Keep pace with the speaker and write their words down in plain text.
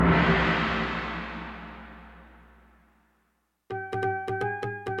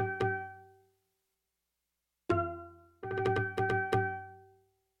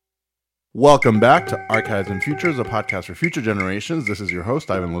Welcome back to Archives and Futures, a podcast for future generations. This is your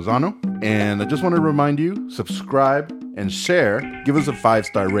host, Ivan Lozano. And I just want to remind you, subscribe and share. Give us a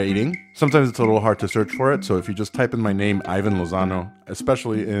 5-star rating. Sometimes it's a little hard to search for it. So if you just type in my name, Ivan Lozano,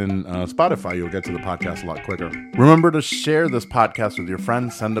 especially in Spotify, you'll get to the podcast a lot quicker. Remember to share this podcast with your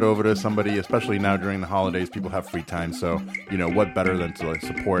friends. Send it over to somebody, especially now during the holidays. People have free time. So, what better than to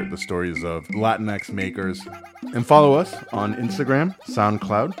support the stories of Latinx makers. And follow us on Instagram,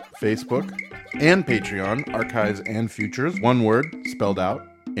 SoundCloud, Facebook, and Patreon, Archives and Futures, one word, spelled out.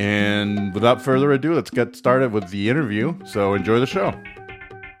 And without further ado, let's get started with the interview. So enjoy the show.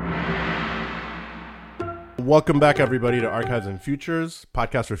 Welcome back, everybody, to Archives and Futures,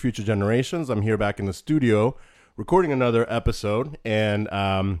 podcast for future generations. I'm here back in the studio recording another episode, and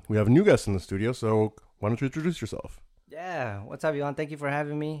we have a new guest in the studio. So why don't you introduce yourself? Yeah, what's up, Ivan? Thank you for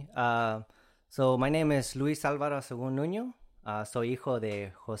having me. So my name is Luis Sahagun Nuño. Soy hijo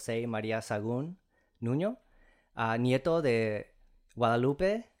de José María Sahagun Nuño, nieto de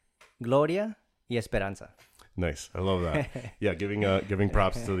Guadalupe, Gloria, y Esperanza. Nice. I love that. Yeah, giving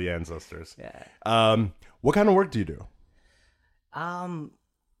props to the ancestors. Yeah. What kind of work do you do? Man,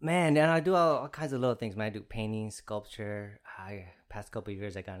 and I do all kinds of little things. Man, I do painting, sculpture. Past couple of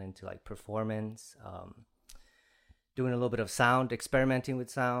years, I got into performance, doing a little bit of sound, experimenting with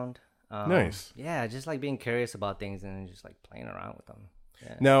sound. Nice. Yeah, just being curious about things and just playing around with them.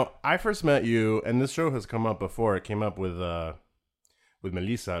 Yeah. Now, I first met you, and this show has come up before. It came up with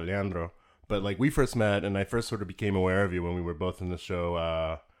Melissa, Leandro. But we first met, and I first sort of became aware of you when we were both in the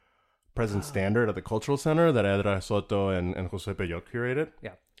show Present Standard at the Cultural Center that Edra Soto and Jose Peyot curated.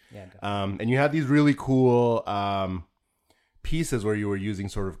 Yeah. And you had these really cool pieces where you were using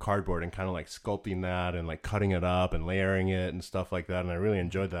sort of cardboard and kind of sculpting that and cutting it up and layering it and stuff like that. And I really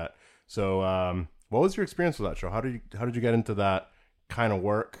enjoyed that. So what was your experience with that show? How did you get into that kind of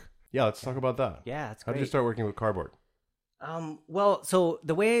work? Yeah, let's talk about that. Yeah, that's great. How did you start working with cardboard? Well, so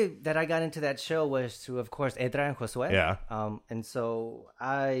the way that I got into that show was through, of course, Edra and Josue. Yeah. And so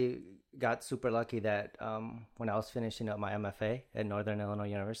I got super lucky that when I was finishing up my MFA at Northern Illinois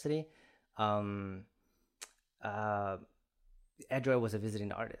University, Edra was a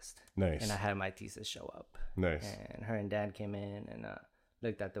visiting artist. Nice. And I had my thesis show up. Nice. And her and Dan came in and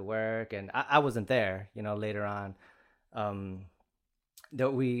looked at the work, and I wasn't there. Later on,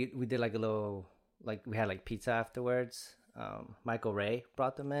 that we did a little we had pizza afterwards. Michael Ray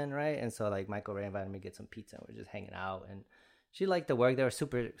brought them in, right? And so Michael Ray invited me to get some pizza, and we were just hanging out, and she liked the work. They were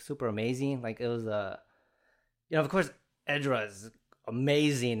super, super amazing. It was of course, Edra is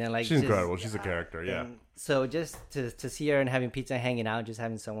amazing, and she's incredible. She's a character, yeah. So just to see her and having pizza and hanging out, just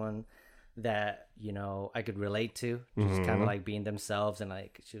having someone that I could relate to, just kind of being themselves, and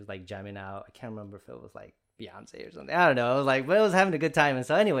she was jamming out. I can't remember if it was Beyonce or something. I don't know. It was but it was having a good time. And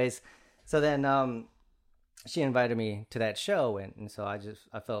so anyways, so then she invited me to that show, and so I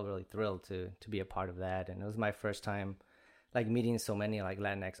felt really thrilled to be a part of that. And it was my first time meeting so many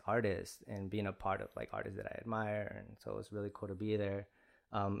Latinx artists and being a part of artists that I admire. And so it was really cool to be there.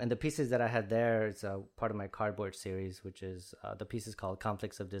 And the pieces that I had there is part of my cardboard series, which is the piece is called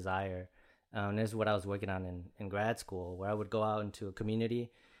Conflicts of Desire. And this is what I was working on in grad school, where I would go out into a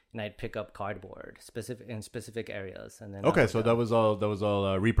community and I'd pick up cardboard in specific areas. And then so that was all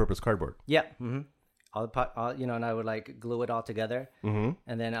repurposed cardboard. Yeah. Mm-hmm. And I would glue it all together. Mm-hmm.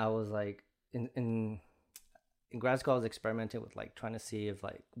 And then I was in grad school, I was experimenting with trying to see if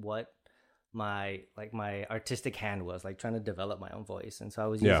what my artistic hand was, trying to develop my own voice. And so I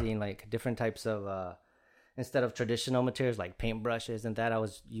was using different types of instead of traditional materials like paintbrushes and that, I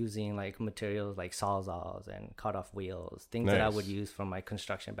was using materials like sawzalls and cut-off wheels, things that I would use from my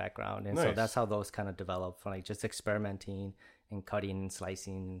construction background. And so that's how those kind of developed, from just experimenting and cutting and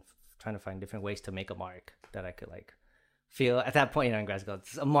slicing, trying to find different ways to make a mark that I could feel at that point in grad school.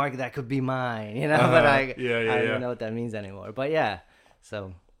 It's a mark that could be mine, but I don't even know what that means anymore. But yeah,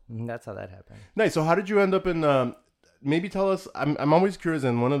 so that's how that happened. Nice. So how did you end up in maybe tell us, I'm always curious,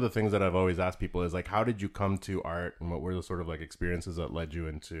 and one of the things that I've always asked people is how did you come to art, and what were the sort of experiences that led you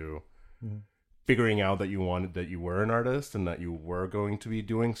into figuring out that you were an artist and that you were going to be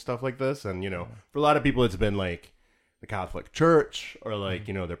doing stuff like this? And for a lot of people it's been the Catholic Church, or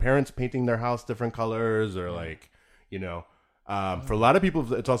their parents painting their house different colors, or for a lot of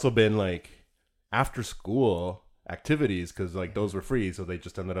people it's also been after school activities, because those were free, so they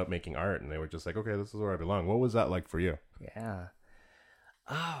just ended up making art, and they were just okay, this is where I belong. What was that like for you? Yeah.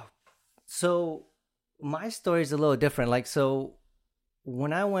 So my story is a little different. So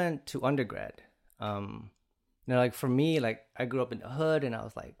when I went to undergrad, for me, I grew up in the hood, and I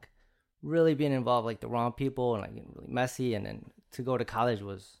was really being involved the wrong people, and getting really messy, and then to go to college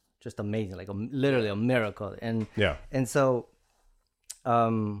was just amazing, like literally a miracle. And so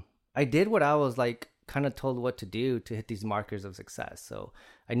I did what I was like kind of told what to do to hit these markers of success. So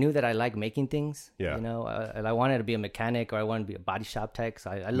I knew that I like making things. You know, and I wanted to be a mechanic, or I wanted to be a body shop tech.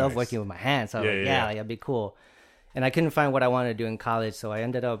 So I love working with my hands. So I was like, like, that'd be cool. And I couldn't find what I wanted to do in college, so I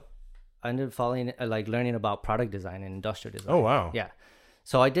ended up following like learning about product design and industrial design. Oh wow. Yeah.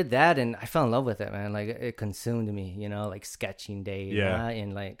 So I did that, and I fell in love with it, man. Like it consumed me, you know, like sketching days.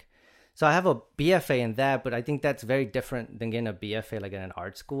 And like, so I have a BFA in that, but I think that's very different than getting a BFA like in an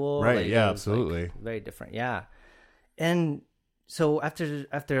art school. Right. Like, Absolutely. Like, very different. Yeah. And so after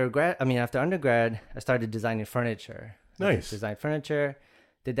undergrad, I started designing furniture. Nice. Designed furniture,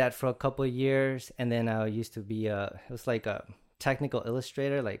 did that for a couple of years, and then I used to be it was like a technical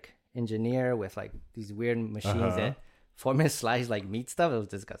illustrator, like engineer with like these weird machines that form and slice like meat stuff. It was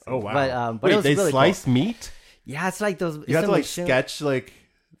disgusting. Oh wow! But wait, it was they really slice cool. meat? Yeah, it's like those. You have to like sketch like.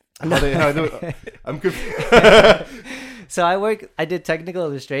 How they, I'm confused. So I did technical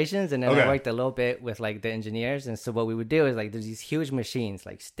illustrations, and then I worked a little bit with like the engineers. And so what we would do is like there's these huge machines,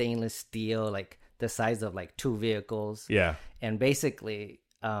 like stainless steel, like the size of like 2 vehicles. Yeah. And basically,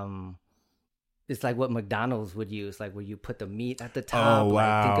 it's like what McDonald's would use, like where you put the meat at the top. Oh,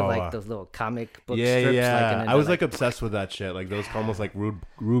 wow. Like, think of like those little comic book yeah, strips. Yeah, Like, I was like obsessed with that shit. Like those almost like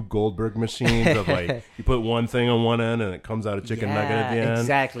Rube Goldberg machines of like you put one thing on one end and it comes out a chicken nugget at the end.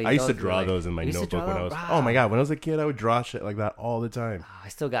 Exactly. I used to draw those in my notebook when I was. Oh my god, when I was a kid, I would draw shit like that all the time. I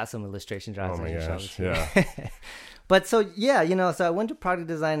still got some illustration drawings. Oh my gosh, yeah. But so yeah, you know, so I went to product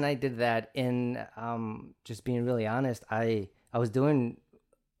design and I did that. And just being really honest, I was doing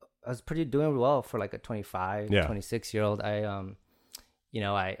well for like a 25, 26-year-old. I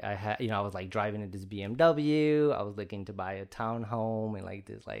was like driving in this BMW. I was looking to buy a townhome and like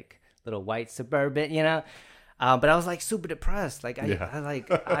this like little white Suburban, you know. But I was like super depressed. Like I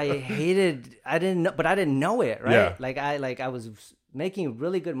didn't know it, right? Yeah. Like I was making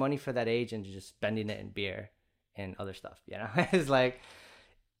really good money for that age and just spending it in beer and other stuff, you know. It's like,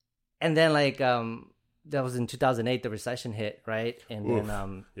 and then like that was in 2008, the recession hit, right? And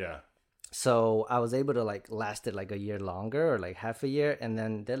then so I was able to like last it like a year longer or like half a year, and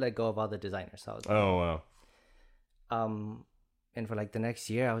then they let go of all the designers. So I was like, and for like the next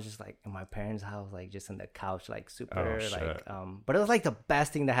year, I was just like in my parents' house, like just on the couch, like super but it was like the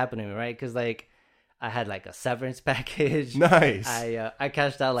best thing that happened to me, right? Because like I had like a severance package. Nice. I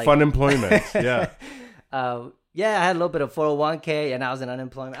cashed out like fun employment. Yeah. Yeah, I had a little bit of 401k and I was in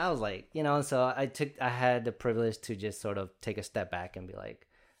unemployment. I was like, you know, so I had the privilege to just sort of take a step back and be like,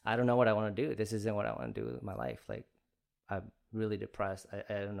 I don't know what I want to do. This isn't what I want to do with my life. Like, I'm really depressed.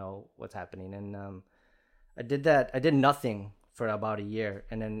 I don't know what's happening. And I did that. I did nothing for about a year.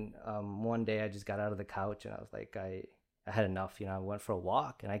 And then one day I just got out of the couch and I was like, I had enough. You know, I went for a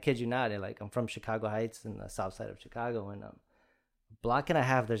walk. And I kid you not, I'm from Chicago Heights in the south side of Chicago. And a block and a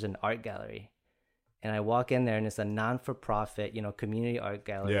half, there's an art gallery. And I walk in there, and it's a non-for-profit, you know, community art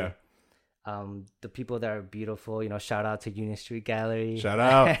gallery. Yeah. The people there are beautiful. You know, shout out to Union Street Gallery. Shout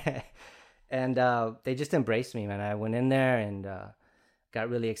out. And they just embraced me, man. I went in there and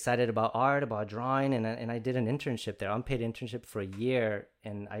got really excited about art, about drawing, and I did an internship there, unpaid internship for a year,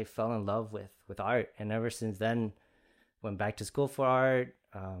 and I fell in love with art. And ever since then, went back to school for art.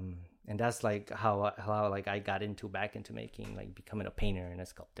 And that's like how like I got back into making, like becoming a painter and a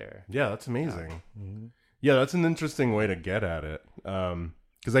sculptor. Yeah, that's amazing. Yeah, that's an interesting way to get at it.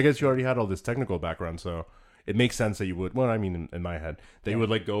 Because I guess you already had all this technical background, so it makes sense that you would. Well, I mean, in my head, that you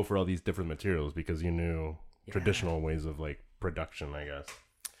would like go for all these different materials because you knew traditional ways of like production, I guess.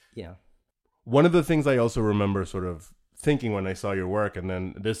 Yeah. One of the things I also remember sort of thinking when I saw your work, and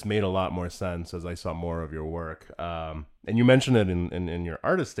then this made a lot more sense as I saw more of your work. And you mentioned it in your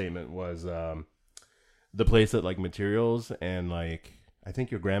artist statement was the place that like materials and like I think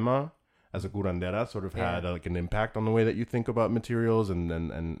your grandma as a curandera sort of had like an impact on the way that you think about materials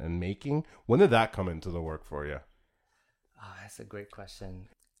and making. When did that come into the work for you? Oh, that's a great question.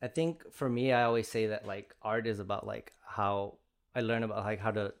 I think for me, I always say that like art is about like how I learn about like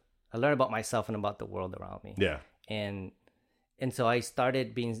I learn about myself and about the world around me. Yeah. And so I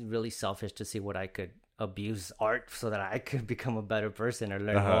started being really selfish to see what I could abuse art so that I could become a better person or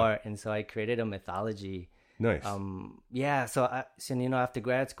learn more. And so I created a mythology. Nice. So you know, after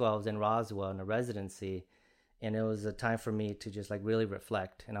grad school, I was in Roswell in a residency, and it was a time for me to just like really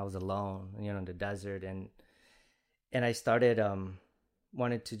reflect. And I was alone, you know, in the desert, and I started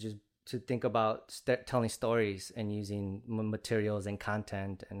wanted to think about telling stories and using materials and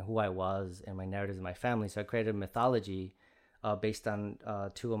content and who I was and my narratives and my family. So I created a mythology based on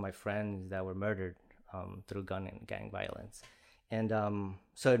two of my friends that were murdered through gun and gang violence. And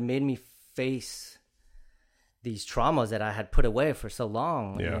so it made me face these traumas that I had put away for so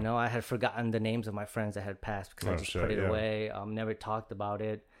long. Yeah. You know, I had forgotten the names of my friends that had passed because I just put it away. Never talked about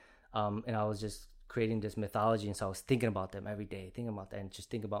it. And I was just creating this mythology. And so I was thinking about them every day, thinking about that, and just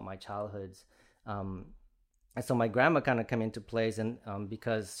thinking about my childhoods. And so my grandma kind of came into place, and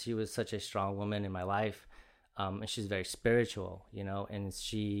because she was such a strong woman in my life, and she's very spiritual, you know, and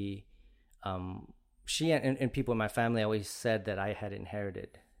she and people in my family always said that I had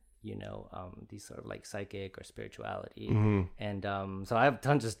inherited, you know, these sort of like psychic or spirituality. And so I have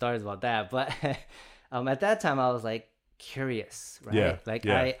tons of stories about that. But at that time I was like curious, right?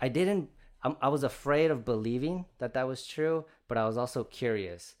 I didn't, I was afraid of believing that was true, but I was also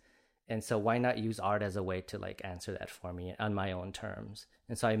curious. And so why not use art as a way to like answer that for me on my own terms?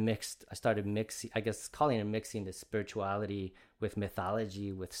 And so I started mixing, I guess calling it mixing the spirituality with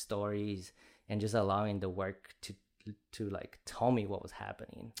mythology, with stories, and just allowing the work to like tell me what was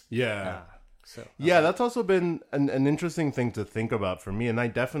happening. That's also been an interesting thing to think about for me. And I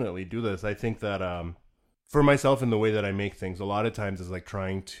definitely do this. I think that for myself, in the way that I make things, a lot of times is like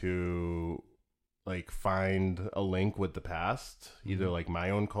trying to like find a link with the past, either like my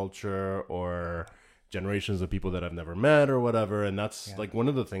own culture or generations of people that I've never met or whatever. And that's like one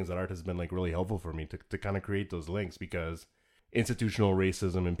of the things that art has been like really helpful for me to kind of create those links, because institutional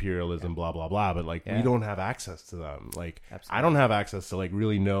racism, imperialism, blah, blah, blah. But like, we don't have access to them. Like, absolutely. I don't have access to like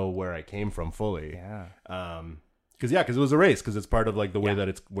really know where I came from fully. Because it was a race, because it's part of like the way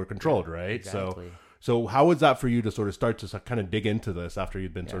that we're controlled, right? Exactly. So how was that for you to sort of start to kind of dig into this after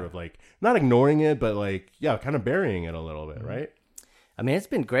you'd been sort of like, not ignoring it, but like, kind of burying it a little bit, right? I mean, it's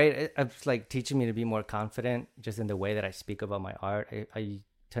been great. It's like teaching me to be more confident just in the way that I speak about my art. I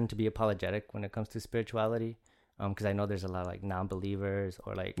tend to be apologetic when it comes to spirituality, because I know there's a lot of like non-believers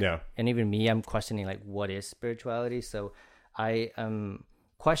or like, and even me, I'm questioning like, what is spirituality? So I am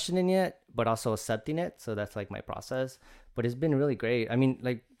questioning it, but also accepting it. So that's like my process. But it's been really great. I mean,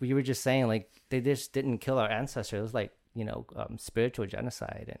 like you were just saying, like they just didn't kill our ancestors. It was like, you know, spiritual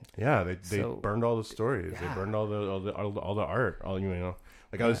genocide. And they burned all the stories. They burned all the art. All, you know,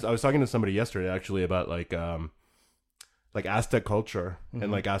 like I was talking to somebody yesterday actually about like Aztec culture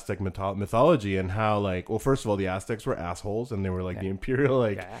and like Aztec mythology, and how like, well, first of all, the Aztecs were assholes, and they were like the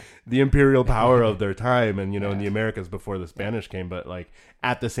imperial power of their time, and you know, in the Americas before the Spanish came. But like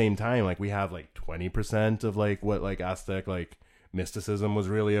at the same time, like we have like 20% of like what like Aztec like mysticism was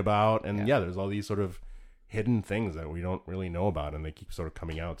really about, and there's all these sort of hidden things that we don't really know about, and they keep sort of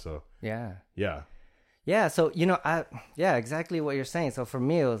coming out. So so, you know, exactly what you're saying. So for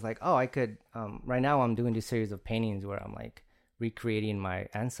me, it was like, oh, I could, right now I'm doing this series of paintings where I'm like recreating my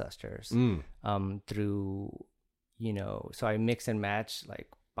ancestors through, you know, so I mix and match like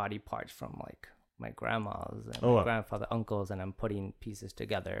body parts from like my grandmas and my grandfather, uncles, and I'm putting pieces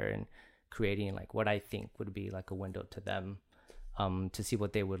together and creating like what I think would be like a window to them, to see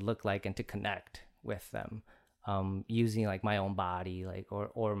what they would look like and to connect with them. Using like my own body, like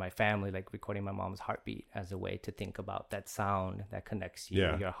or my family, like recording my mom's heartbeat as a way to think about that sound that connects you,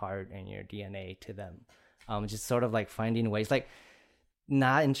 your heart and your DNA to them. Just sort of like finding ways, like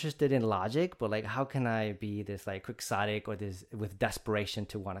not interested in logic, but like how can I be this like quixotic or this with desperation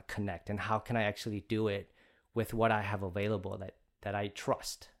to want to connect, and how can I actually do it with what I have available that I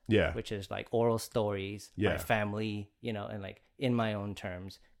trust, which is like oral stories, my family, you know, and like in my own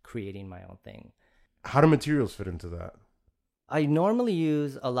terms, creating my own thing. How do materials fit into that? I normally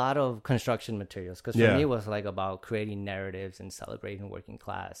use a lot of construction materials, because for me it was like about creating narratives and celebrating working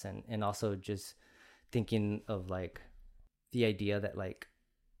class, and also just thinking of like the idea that like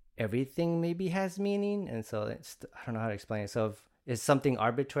everything maybe has meaning. And so it's, I don't know how to explain it. So if is something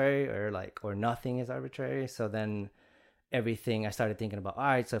arbitrary or nothing is arbitrary, so then everything, I started thinking about, all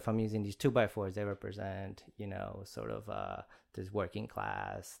right, so if I'm using these 2x4s, they represent, you know, sort of this working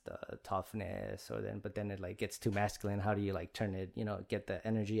class, the toughness, but then it like gets too masculine. How do you like turn it, you know, get the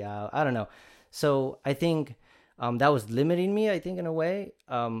energy out? I don't know. So I think that was limiting me, I think, in a way,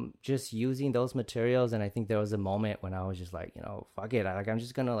 just using those materials. And I think there was a moment when I was just like, you know, fuck it. I'm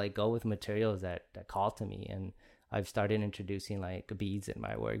just going to like go with materials that call to me. And I've started introducing like beads in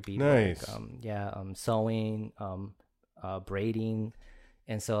my work. Nice. Sewing, braiding,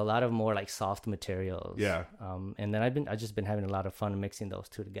 and so a lot of more like soft materials. And then I've just been having a lot of fun mixing those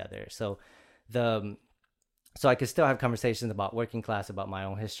two together. So I could still have conversations about working class, about my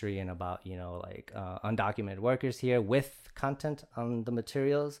own history, and about, you know, like undocumented workers here with content on the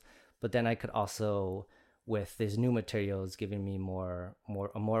materials. But then I could also, with these new materials, giving me more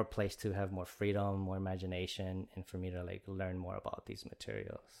place to have more freedom, more imagination, and for me to like learn more about these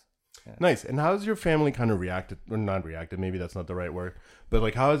materials. Yeah. Nice. And how's your family kind of reacted, or not reacted? Maybe that's not the right word, but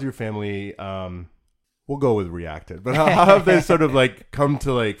like, how has your family? We'll go with reacted. But how have they sort of like come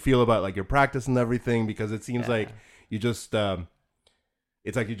to like feel about like your practice and everything? Because it seems like you just.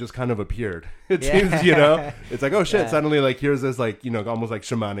 It's like you just kind of appeared. It seems, you know, it's like, oh shit, suddenly like here's this like, you know, almost like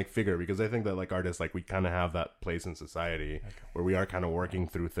shamanic figure, because I think that like artists, like we kind of have that place in society where we are kind of working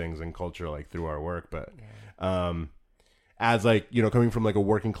through things in culture, like through our work. But as like, you know, coming from like a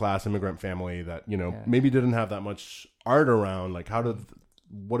working class immigrant family that, you know, maybe didn't have that much art around, like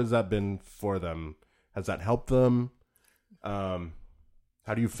what has that been for them? Has that helped them? How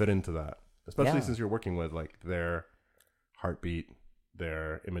do you fit into that? Especially since you're working with like their heartbeat,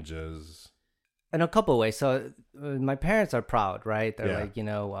 their images, in a couple of ways. So my parents are proud, right? They're like, you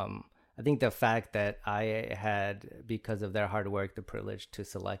know, I think the fact that I had, because of their hard work, the privilege to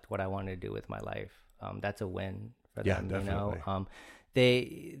select what I wanted to do with my life, that's a win for them. Definitely. You know,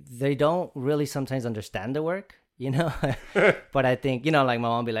 they don't really sometimes understand the work, you know. But I think, you know, like my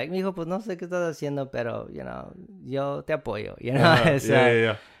mom be like, mijo, pues no sé qué estás haciendo, pero you know, yo te apoyo, you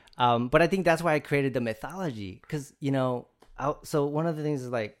know. But I think that's why I created the mythology, because, you know, so one of the things is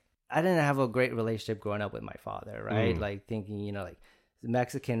like, I didn't have a great relationship growing up with my father, right? Like thinking, you know, like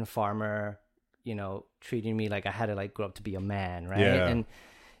Mexican farmer, you know, treating me like I had to like grow up to be a man, right? And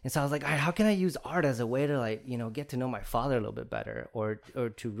so I was like, all right, how can I use art as a way to like, you know, get to know my father a little bit better, or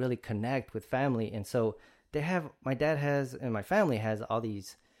to really connect with family? And so my dad has, and my family has all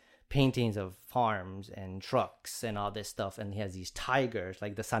these paintings of farms and trucks and all this stuff, and he has these tigers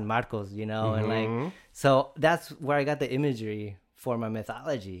like the San Marcos, you know, and like, so that's where I got the imagery for my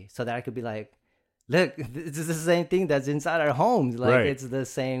mythology, so that I could be like, look, this is the same thing that's inside our homes, like it's the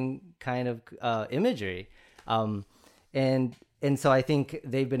same kind of imagery, and so I think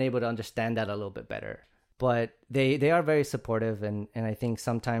they've been able to understand that a little bit better. But they are very supportive, and I think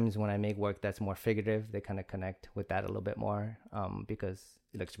sometimes when I make work that's more figurative, they kind of connect with that a little bit more, because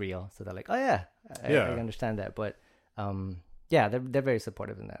it looks real. So they're like, oh yeah, I understand that. But they're very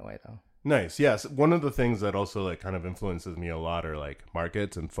supportive in that way though. Nice. Yes. One of the things that also like kind of influences me a lot are like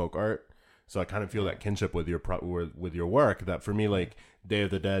markets and folk art. So I kind of feel that kinship with your work, that for me, like Day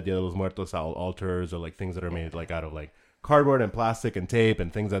of the Dead, Dia de los Muertos altars, or like things that are made like out of like cardboard and plastic and tape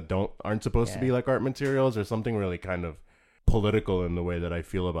and things that aren't supposed to be like art materials, or something really kind of political in the way that I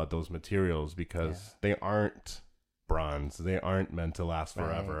feel about those materials, because they aren't bronze, they aren't meant to last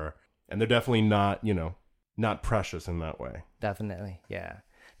forever, and they're definitely not, you know, not precious in that way. Definitely.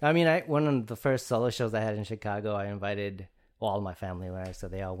 I mean, one of the first solo shows I had in Chicago, I invited all my family, right? So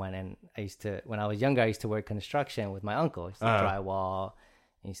they all went, and when I was younger, I used to work construction with my uncle. He used to drywall,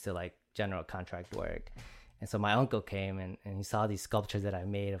 he used to like general contract work. And so my uncle came and he saw these sculptures that I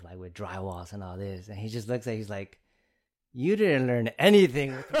made of like with drywalls and all this. And he just looks at, he's like, you didn't learn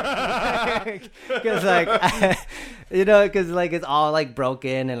anything with me. Because like, you know, because like it's all like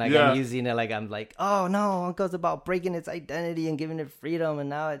broken, and like I'm using it like I'm like, oh no, Uncle's about breaking its identity and giving it freedom, and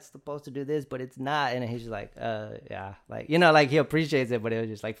now it's supposed to do this, but it's not. And he's just like, like, you know, like he appreciates it, but it was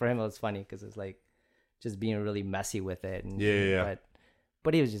just like, for him it was funny because it's like just being really messy with it. And,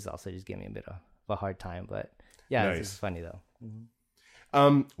 but he was just also just giving me a bit of a hard time. But nice. It's funny though.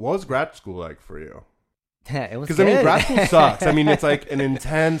 What was grad school like for you? It was, because I mean, grad school sucks. I mean, it's like an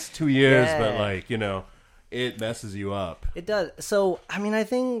intense 2 years, but like, you know, it messes you up. It does. So I mean, I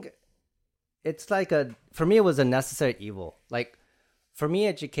think it's like for me it was a necessary evil. Like for me,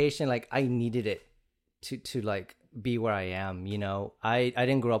 education, like I needed it to like be where I am. You know, I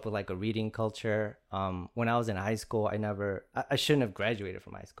didn't grow up with like a reading culture. When I was in high school, I shouldn't have graduated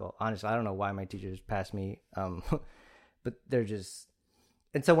from high school. Honestly, I don't know why my teachers passed me. But they're just,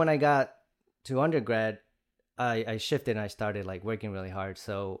 and so when I got to undergrad, I shifted and I started like working really hard.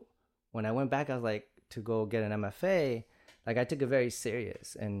 So when I went back, I was like, to go get an MFA, like I took it very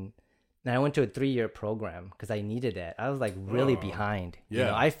serious. And I went to a 3-year program because I needed it. I was like really behind. You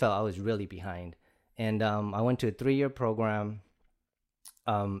know, I felt I was really behind. And I went to a 3-year program,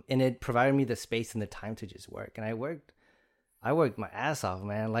 and it provided me the space and the time to just work. And I worked my ass off,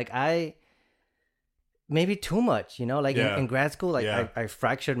 man. Like maybe too much, you know, like in grad school, like I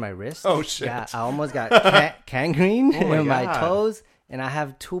fractured my wrist. Oh shit. Yeah, I almost got gangrene in my toes, and I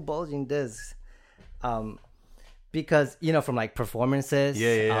have 2 bulging discs. Because, you know, from like performances,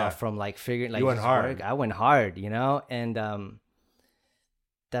 from like figuring, like you went hard. Work, I went hard, you know, and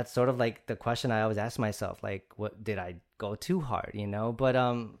that's sort of like the question I always ask myself, like, what did I go too hard, you know? But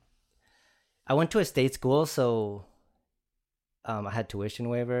I went to a state school, so I had tuition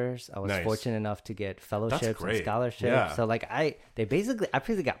waivers. I was fortunate enough to get fellowships and scholarships. So like I basically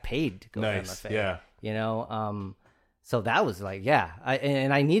got paid to go to MFA. You know, So that was like, yeah,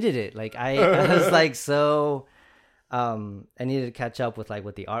 I needed it. Like I was like, so, I needed to catch up with like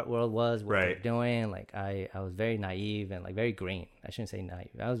what the art world was, what they're doing. Like I was very naive and like very green. I shouldn't say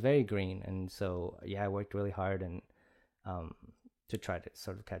naive. I was very green. And so, yeah, I worked really hard and, to try to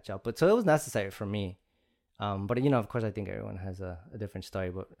sort of catch up. But so it was necessary for me. But, you know, of course, I think everyone has a different story,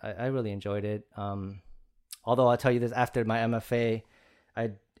 but I really enjoyed it. Although I'll tell you this, after my MFA,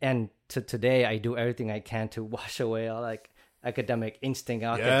 and to today, I do everything I can to wash away all like academic instinct,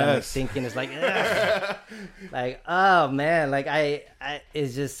 academic thinking. It's like, like, oh man, like I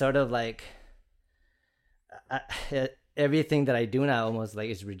it's just sort of like everything that I do now almost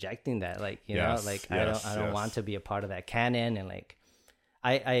like is rejecting that. Like, you know, like I don't want to be a part of that canon. And like,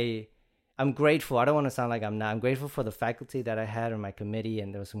 I'm grateful. I don't want to sound like I'm not. I'm grateful for the faculty that I had on my committee,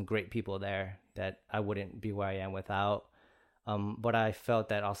 and there were some great people there that I wouldn't be where I am without. But I felt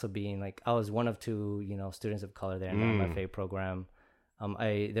that also being like, I was one of two, you know, students of color there in the MFA program.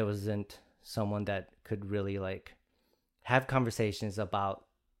 There wasn't someone that could really like have conversations about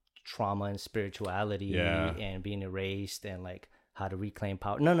trauma and spirituality and being erased and like how to reclaim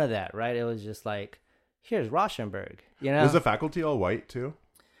power. None of that, right? It was just like, here's Rauschenberg, you know? Was the faculty all white too?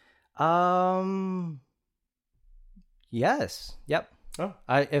 Yes. Yep. Oh.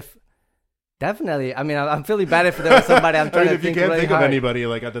 Definitely. I mean, I'm feeling bad if there was somebody I'm trying to think really hard. If you can't think of anybody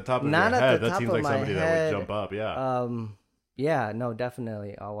like at the top of your head, that seems like somebody that would jump up. Yeah. Yeah. No,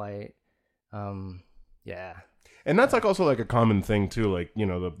 definitely all white. Yeah. And that's like also like a common thing too. Like, you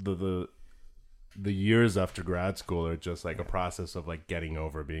know, the years after grad school are just like a process of like getting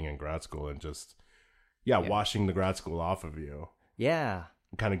over being in grad school and just washing the grad school off of you. Yeah.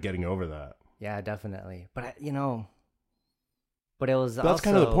 Kind of getting over that. Yeah, definitely. But you know. But it was. But that's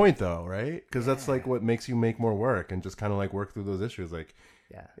kind of the point, though, right? Because that's like what makes you make more work and just kind of like work through those issues. Like,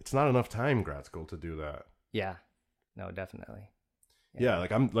 it's not enough time grad school to do that. Yeah, no, definitely. Yeah,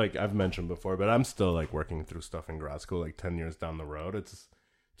 like I'm like I've mentioned before, but I'm still like working through stuff in grad school. Like 10 years down the road, it's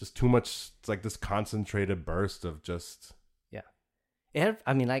just too much. It's like this concentrated burst of just.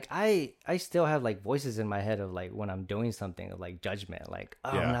 I mean, like I still have like voices in my head of like when I'm doing something of like judgment, like,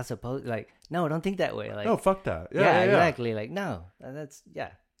 oh, I'm not supposed, like, no, don't think that way. Like, no, fuck that. Yeah, exactly. Like, no, that's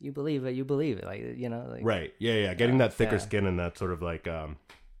you believe it, like, you know, like, right. Yeah. Getting that thicker skin and that sort of like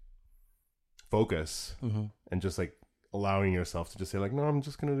focus and just like allowing yourself to just say like, no, I'm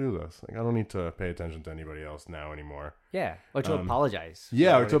just gonna do this. Like, I don't need to pay attention to anybody else now anymore. Yeah, or to apologize.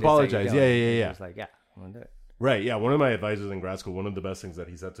 Yeah, or to apologize. Yeah. It's like, I'm gonna do it. Right, yeah. One of my advisors in grad school, one of the best things that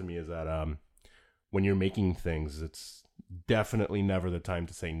he said to me is that when you're making things, it's definitely never the time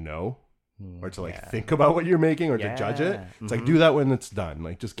to say no or to like think about what you're making or to judge it. It's like, do that when it's done.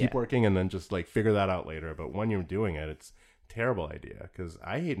 Like, just keep working and then just like figure that out later. But when you're doing it, it's a terrible idea because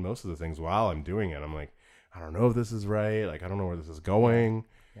I hate most of the things while I'm doing it. I'm like, I don't know if this is right. Like, I don't know where this is going.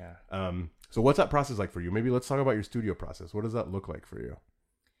 Yeah. So what's that process like for you? Maybe let's talk about your studio process. What does that look like for you?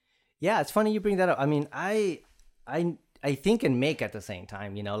 Yeah, it's funny you bring that up. I mean, I think and make at the same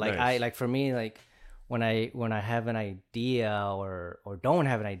time, you know, like nice. For me, like when I have an idea or don't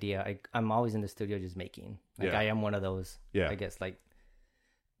have an idea, I'm always in the studio just making. Like I am one of those, I guess, like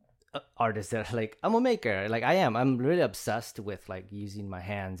artists that are like, I'm a maker. Like I'm really obsessed with like using my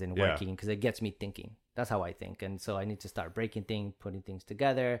hands and working because it gets me thinking. That's how I think. And so I need to start breaking things, putting things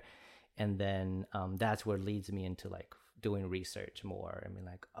together. And then that's where it leads me into like doing research more. I mean,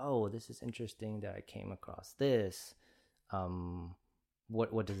 like, oh, this is interesting that I came across this.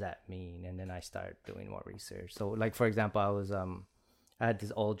 What does that mean? And then I start doing more research. So, like, for example, I had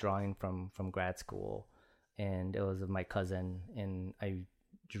this old drawing from grad school, and it was of my cousin, and it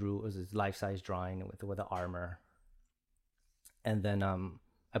was his life-size drawing with an armor. And then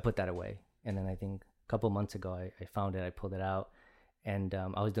I put that away. And then I think a couple months ago, I found it. I pulled it out, and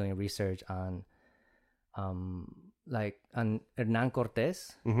I was doing research on Hernan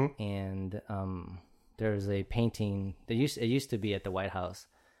Cortés, and there's a painting that used to be at the White House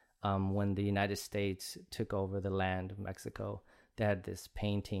when the United States took over the land of Mexico. They had this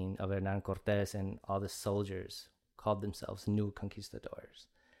painting of Hernan Cortés, and all the soldiers called themselves New Conquistadors.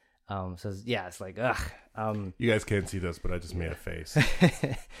 So it's like, ugh. You guys can't see this, but I just made a face.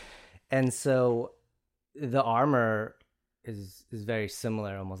 And so the armor is very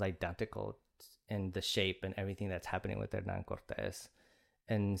similar, almost identical in the shape and everything that's happening with Hernan Cortés.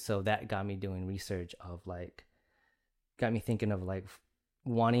 And so that got me doing research got me thinking of like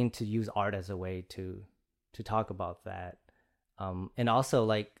wanting to use art as a way to talk about that. And also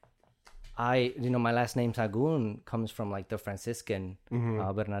like my last name Sahagun comes from like the Franciscan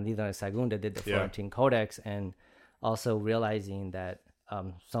Bernardino de Sahagun that did the Florentine Codex, and also realizing that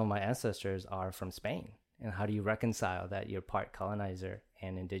some of my ancestors are from Spain and how do you reconcile that you're part colonizer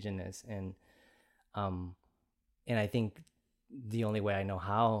and indigenous? And I think the only way I know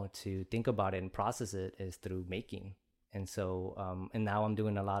how to think about it and process it is through making. And so and now I'm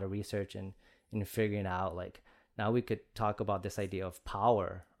doing a lot of research and figuring out, like, now we could talk about this idea of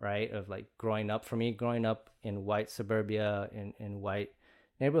power, right? Of like growing up in white suburbia, in white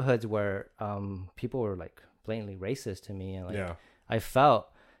neighborhoods where people were like blatantly racist to me. And like, I felt,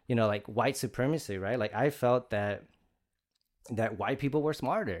 like white supremacy, right? Like I felt that white people were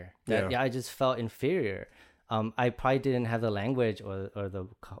smarter. I just felt inferior. I probably didn't have the language or the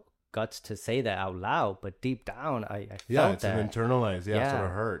guts to say that out loud, but deep down, I felt it's that. an internalized, sort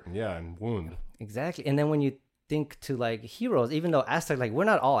of hurt, and wound. Exactly. And then when you think to like heroes, even though Aztec, like we're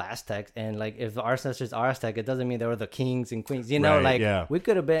not all Aztecs, and like if our ancestors are Aztec, it doesn't mean they were the kings and queens, we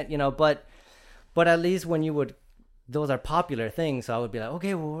could have been, but at least when you would, those are popular things. So I would be like,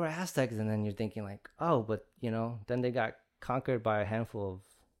 okay, well, we're Aztecs. And then you're thinking like, oh, but then they got conquered by a handful of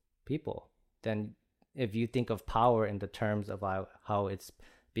people. Then if you think of power in the terms of how it's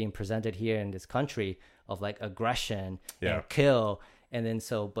being presented here in this country, of like aggression and kill, and then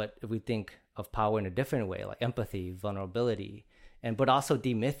but if we think of power in a different way, like empathy, vulnerability, but also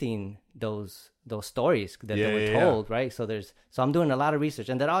demything those stories that they were told, right? So I'm doing a lot of research,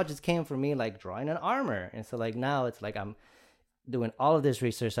 and that all just came from me like drawing an armor. And so like now it's like I'm doing all of this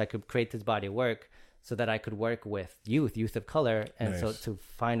research so I could create this body of work so that I could work with youth of color, and so to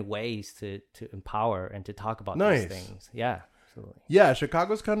find ways to empower and to talk about these things. Yeah, absolutely. Yeah,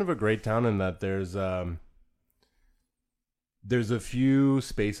 Chicago's kind of a great town in that there's a few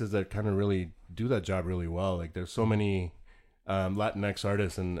spaces that kind of really do that job really well. Like there's so many Latinx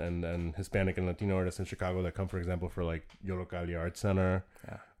artists and Hispanic and Latino artists in Chicago that come, for example, for like Yollocalli Art Center,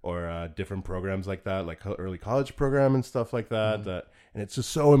 or different programs like that, like early college program and stuff like that. And it's just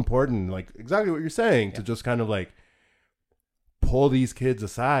so important, like exactly what you're saying, to just kind of like pull these kids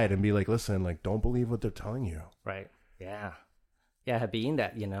aside and be like, listen, like don't believe what they're telling you. Right. Yeah. Yeah. Being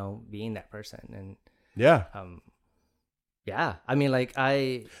that, being that person. And I mean, like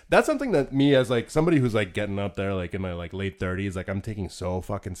that's something that me, as like somebody who's like getting up there, like in my like late 30s, like I'm taking so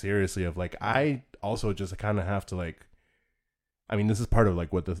fucking seriously, of like, I also just kind of have to like, I mean, this is part of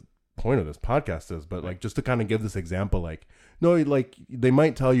like what the point of this podcast is, but like just to kind of give this example, like, no, like they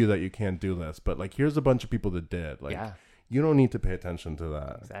might tell you that you can't do this, but like here's a bunch of people that did, like you don't need to pay attention to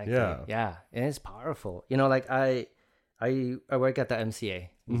that. Exactly. Yeah. And it's powerful. Like I work at the MCA,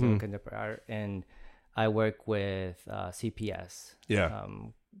 Museum of Contemporary Art, and I work with CPS,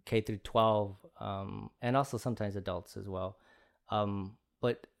 K through 12, and also sometimes adults as well.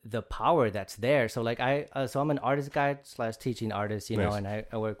 But the power that's there. So like so I'm an artist guide / teaching artist, and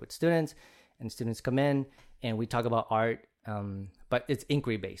I work with students, and students come in and we talk about art, but it's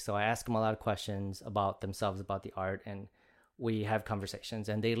inquiry based. So I ask them a lot of questions about themselves, about the art, and we have conversations,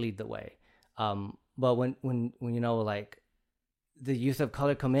 and they lead the way. But when like the youth of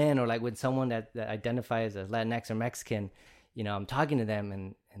color come in, or like when someone that identifies as Latinx or Mexican, I'm talking to them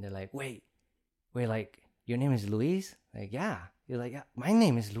and they're like, wait, like your name is Luis? Like, yeah. You're like, yeah, my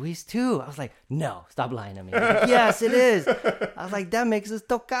name is Luis too. I was like, no, stop lying to me. Like, yes, it is. I was like, that makes us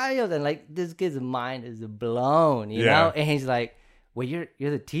tocayos. And like, this kid's mind is blown, you know? And he's like, well, you're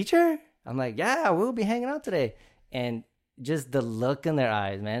the teacher? I'm like, yeah, we'll be hanging out today. And just the look in their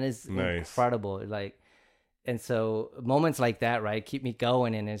eyes, man, is incredible. Like, and so moments like that, right, keep me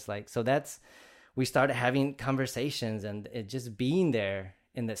going. And it's like, so we started having conversations, and it just being there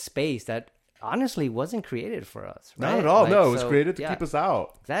in the space that honestly wasn't created for us, right? Not at all. Like, no, it was created to keep us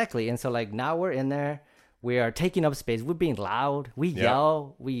out. Exactly. And so like now we're in there, we are taking up space, we're being loud, we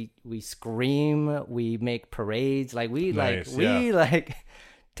yell, we scream, we make parades, like we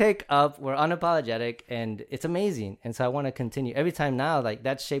take up, we're unapologetic, and it's amazing. And so I want to continue every time now. Like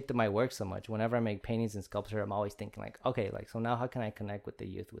that shaped my work so much. Whenever I make paintings and sculpture, I'm always thinking like, okay, like, so now how can I connect with the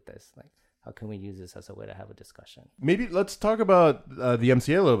youth with this? Like, how can we use this as a way to have a discussion? Maybe let's talk about the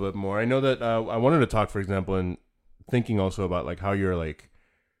MCA a little bit more. I know that I wanted to talk, for example, and thinking also about like how you're like,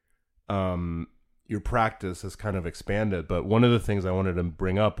 your practice has kind of expanded. But one of the things I wanted to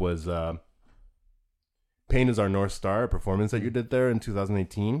bring up was Pain is Our North Star, a performance that you did there in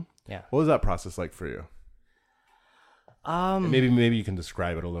 2018. Yeah. What was that process like for you? And maybe you can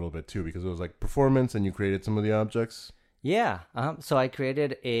describe it a little bit too, because it was like performance and you created some of the objects. Yeah. So I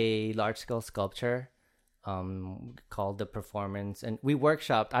created a large-scale sculpture called The Performance. And I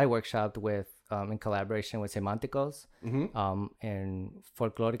workshopped with, in collaboration with Semánticos, and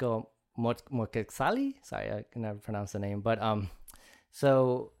Folclórico Moquexali. Sorry, I can never pronounce the name. But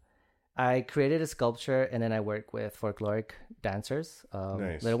so I created a sculpture, and then I work with folkloric dancers,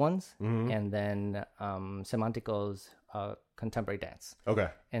 Nice. little ones, Mm-hmm. and then Semantico's contemporary dance. Okay.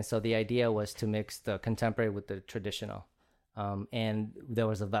 And so the idea was to mix the contemporary with the traditional. And there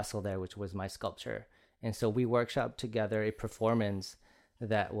was a vessel there, which was my sculpture. And so we workshopped together a performance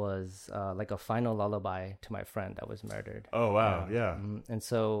that was like a final lullaby to my friend that was murdered. Oh, wow. Yeah. And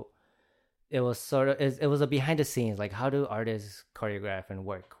so it was sort of, it was a behind the scenes, like how do artists choreograph and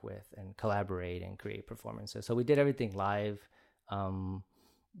work with and collaborate and create performances. So we did everything live.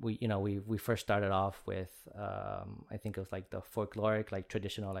 We first started off with, I think it was like the folkloric, like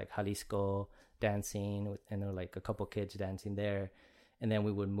traditional, like Jalisco dancing, and there were like a couple kids dancing there. And then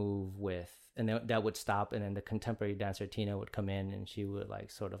we would move with, and then that would stop. And then the contemporary dancer, Tina, would come in and she would like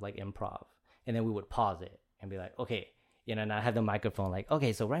sort of like improv. And then we would pause it and be like, okay, and I had the microphone like,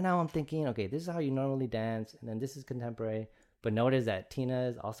 okay, so right now I'm thinking, okay, this is how you normally dance. And then this is contemporary. But notice that Tina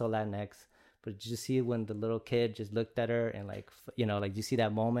is also Latinx. But did you see when the little kid just looked at her and like, like you see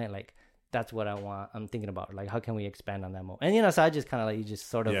that moment, like that's what I'm thinking about. Like, how can we expand on that moment? And, so I just kind of like, you just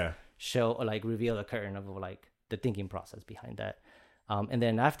sort of show or like reveal the curtain of like the thinking process behind that. And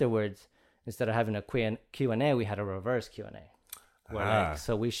then afterwards, instead of having a Q&A, we had a reverse Q&A. Where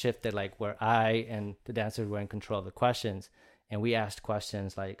so we shifted like where I and the dancers were in control of the questions, and we asked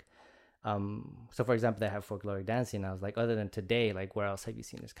questions like, so for example, they have folkloric dancing. I was like, other than today, like where else have you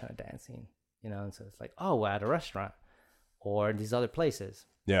seen this kind of dancing? And so it's like, oh, we're at a restaurant or these other places.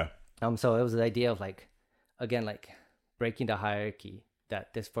 Yeah. So it was the idea of like, again, like breaking the hierarchy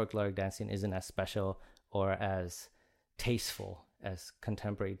that this folkloric dancing isn't as special or as tasteful as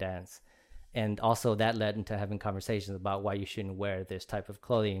contemporary dance. And also that led into having conversations about why you shouldn't wear this type of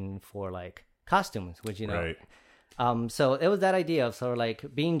clothing for like costumes, which, Right. So it was that idea of sort of like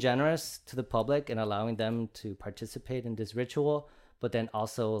being generous to the public and allowing them to participate in this ritual, but then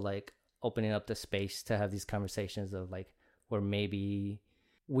also like opening up the space to have these conversations of like, where maybe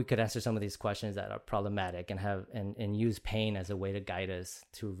we could answer some of these questions that are problematic and have, and use pain as a way to guide us,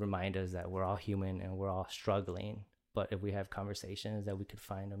 to remind us that we're all human and we're all struggling. But if we have conversations, that we could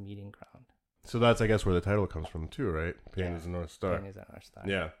find a meeting ground. So that's, I guess, where the title comes from too, right? Pain is a North Star. Pain is a North Star.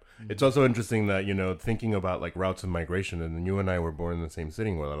 Yeah. Mm-hmm. It's also interesting that, thinking about like routes of migration, and you and I were born in the same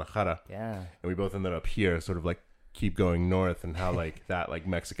city, Guadalajara. Yeah. And we both ended up here, sort of like keep going north, and how like that like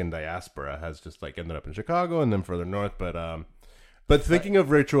Mexican diaspora has just like ended up in Chicago and then further north. But thinking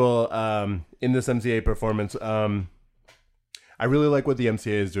of ritual in this MCA performance, I really like what the MCA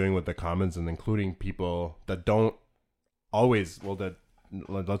is doing with the Commons and including people that don't always,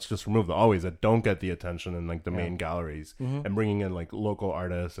 let's just remove the always, that don't get the attention in like the main galleries, and bringing in like local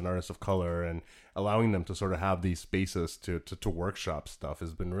artists and artists of color and allowing them to sort of have these spaces to workshop stuff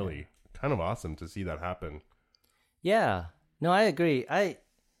has been really kind of awesome to see that happen. Yeah, no, I agree.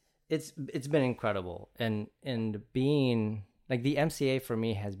 It's been incredible, and being like the MCA for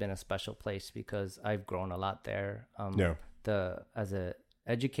me has been a special place because I've grown a lot there. As a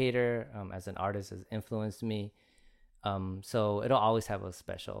educator, as an artist, has influenced me. So it'll always have a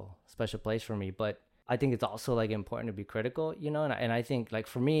special place for me. But I think it's also like important to be critical, and I think like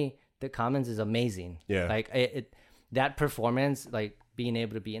for me, the Commons is amazing. Yeah. Like that performance, like being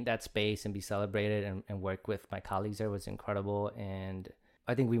able to be in that space and be celebrated and work with my colleagues there was incredible. And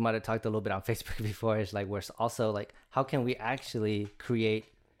I think we might have talked a little bit on Facebook before. It's like, we're also like, how can we actually create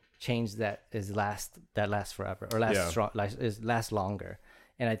change that lasts forever or last longer?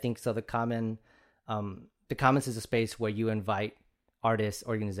 And I think so. The Commons is a space where you invite artists,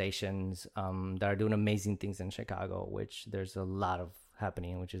 organizations that are doing amazing things in Chicago, which there's a lot of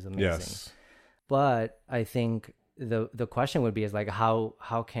happening, which is amazing. Yes. But I think the question would be is like,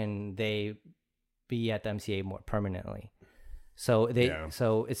 how can they be at the MCA more permanently? So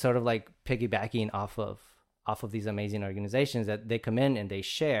so it's sort of like piggybacking off of these amazing organizations that they come in and they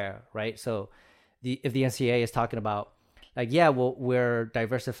share, right? So if the MCA is talking about like, well, we're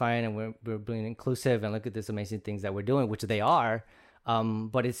diversifying and we're being inclusive and look at these amazing things that we're doing, which they are,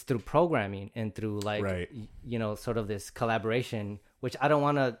 but it's through programming and through like, sort of this collaboration, which I don't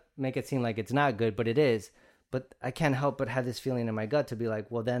want to make it seem like it's not good, but it is. But I can't help but have this feeling in my gut to be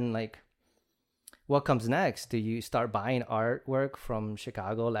like, well, then like, what comes next? Do you start buying artwork from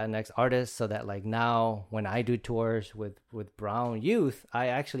Chicago Latinx artists so that like now when I do tours with Brown youth, I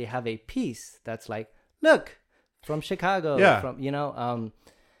actually have a piece that's like, look, from Chicago,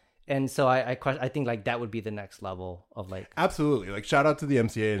 and so I think like that would be the next level of like, absolutely, like shout out to the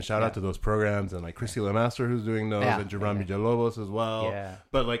MCA and shout out to those programs and like Christy Lemaster who's doing those and Gibran Villalobos as well. Yeah.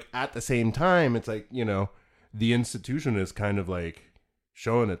 But like at the same time, it's like, the institution is kind of like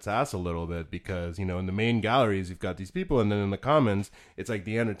showing its ass a little bit because, you know, in the main galleries, you've got these people, and then in the commons, it's like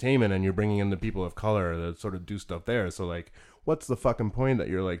the entertainment, and you're bringing in the people of color that sort of do stuff there. So, like, what's the fucking point that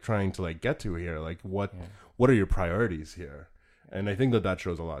you're, like, trying to, like, get to here? Like, what are your priorities here? And I think that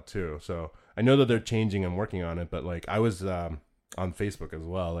shows a lot, too. So, I know that they're changing and working on it, but, like, I was on Facebook as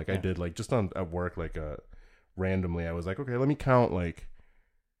well. Like, I did, like, just at work, like, randomly, I was like, okay, let me count, like,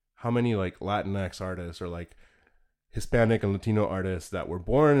 how many, like, Latinx artists or, like, Hispanic and Latino artists that were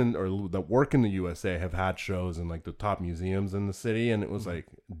born or that work in the USA have had shows in like the top museums in the city, and it was like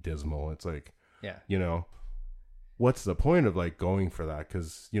dismal. It's like, you know, what's the point of like going for that?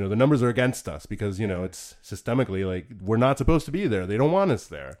 Because, you know, the numbers are against us because, you know, it's systemically like we're not supposed to be there. They don't want us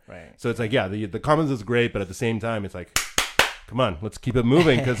there. Right. So it's like, yeah, the Commons is great, but at the same time, it's like, come on, let's keep it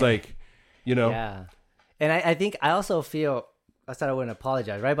moving because, like, you know. Yeah. And I think I also feel, I said I wouldn't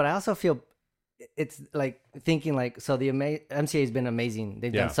apologize, right? But I also feel it's like thinking like, so the MCA has been amazing.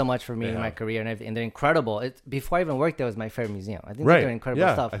 They've done so much for me in my career and everything. And they're incredible. Before I even worked there, was my favorite museum. I think they're doing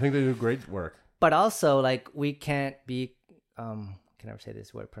incredible stuff. I think they do great work. But also, like, we can't be, can I ever say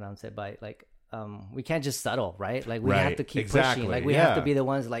this word, pronounce it by, like, we can't just settle, right? Like, we have to keep pushing. Like, we have to be the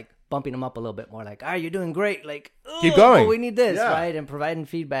ones, like, bumping them up a little bit more. Like, you're doing great. Like, keep going. We need this, right? And providing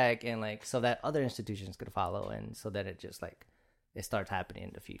feedback and, like, so that other institutions could follow and so that it just, like, it starts happening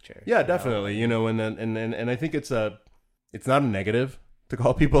in the future. Yeah, definitely. You know, and I think it's not a negative to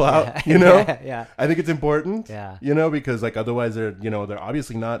call people out, you know? Yeah. I think it's important, yeah, you know, because like otherwise they're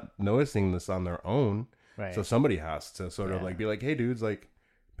obviously not noticing this on their own. Right. So somebody has to sort of like be like, hey dudes, like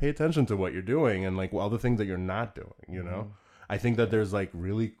pay attention to what you're doing and like all the things that you're not doing, you know? I think that there's like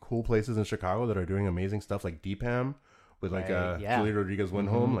really cool places in Chicago that are doing amazing stuff like DPAM with like Julia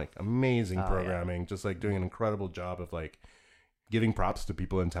Rodriguez-Winholm, like amazing programming, just like doing an incredible job of like giving props to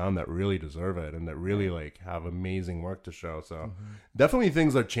people in town that really deserve it and that really like have amazing work to show. So definitely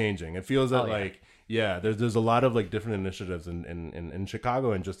things are changing. It feels that there's a lot of like different initiatives in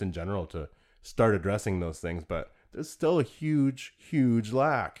Chicago and just in general to start addressing those things, but there's still a huge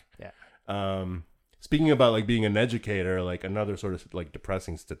lack. Speaking about like being an educator, like another sort of like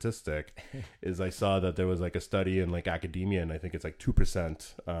depressing statistic is I saw that there was like a study in like academia, and I think it's like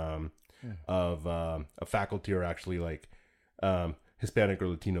 2% of faculty are actually like Hispanic or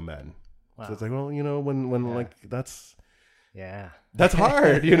Latino men. Wow. So it's like, well, you know, when like that's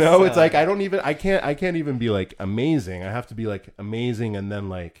hard, you know. It's like I can't even be like amazing. I have to be like amazing and then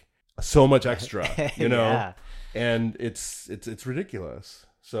like so much extra, you know. And it's ridiculous.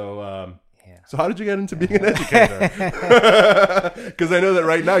 So so how did you get into being an educator? Because I know that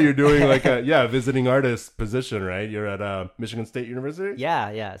right now you're doing like a visiting artist position, right? You're at Michigan State University.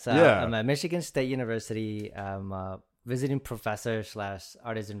 So I'm at Michigan State University. Visiting professor /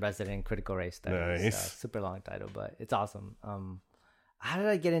 artist in resident in critical race studies. Nice. Super long title, but it's awesome. How did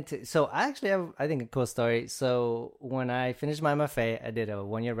I get into? So I actually have, I think, a cool story. So when I finished my MFA, I did a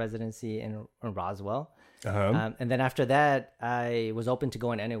 1-year residency in Roswell. And then after that, I was open to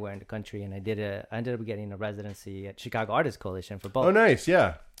going anywhere in the country, and I ended up getting a residency at Chicago Artists Coalition for both. Oh, nice,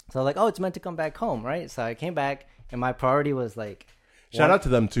 yeah. So I was like, it's meant to come back home, right? So I came back, and my priority was like, shout out to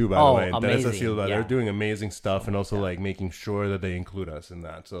them too, by the way. Amazing. They're doing amazing stuff, and also like making sure that they include us in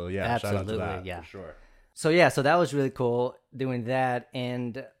that. So shout out to that for sure. So that was really cool doing that,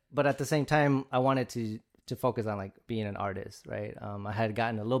 but at the same time, I wanted to focus on like being an artist, right? I had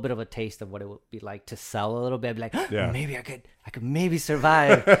gotten a little bit of a taste of what it would be like to sell a little bit. I'd be like, maybe I could maybe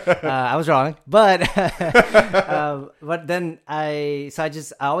survive. I was wrong, but then I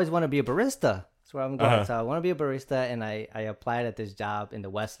always want to be a barista. That's where I'm going. So I want to be a barista, and I applied at this job in the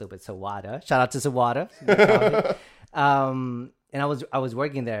West Loop at Sawada. Shout out to Sawada. And I was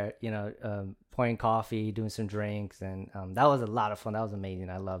working there, you know, pouring coffee, doing some drinks, and that was a lot of fun. That was amazing.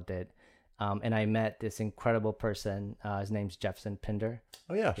 I loved it. And I met this incredible person. His name's Jefferson Pinder.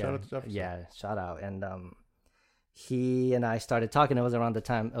 Oh yeah, shout out to Jefferson. Yeah, shout out. And he and I started talking. It was around the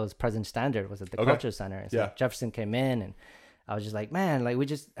time it was President Standard was at the Culture Center. And so Jefferson came in, and I was just like, man, like we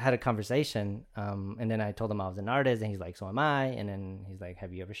just had a conversation. And then I told him I was an artist, and he's like, so am I. And then he's like,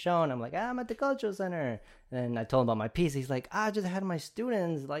 have you ever shown? I'm like, I'm at the Cultural Center. And then I told him about my piece. He's like, I just had my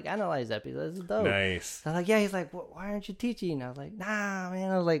students like analyze that piece. This is dope. Nice. So I was like, yeah. He's like, why aren't you teaching? I was like, nah, man.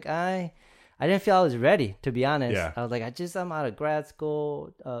 I was like, I didn't feel I was ready, to be honest. Yeah. I was like, I'm out of grad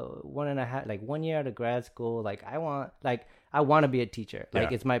school, 1 year out of grad school. Like I want to be a teacher.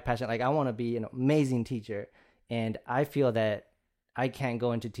 Like it's my passion. Like I want to be an amazing teacher. And I feel that I can't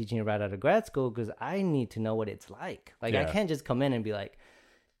go into teaching right out of grad school because I need to know what it's like. Like I can't just come in and be like,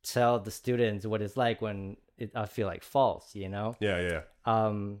 tell the students what it's like when I feel like false, you know? Yeah.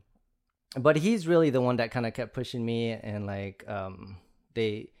 But he's really the one that kind of kept pushing me and like,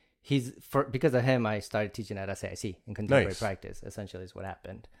 because of him, I started teaching at SAIC in contemporary practice. Essentially, is what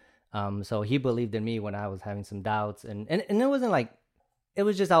happened. So he believed in me when I was having some doubts, and it wasn't like, it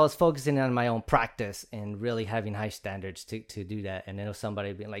was just I was focusing on my own practice and really having high standards to do that. And then was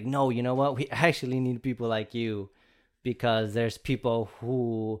somebody being like, no, you know what? We actually need people like you, because there's people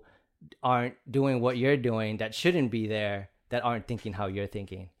who aren't doing what you're doing that shouldn't be there, that aren't thinking how you're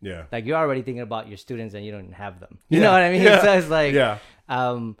thinking. Yeah. Like, you're already thinking about your students and you don't have them. You know what I mean? Yeah. So it's like,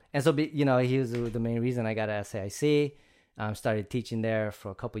 and so, he was the main reason I got at SAIC. Started teaching there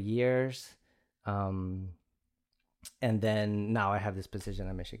for a couple years. And then now I have this position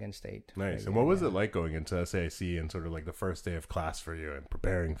at Michigan State. Nice. And what was it like going into SAIC and sort of like the first day of class for you and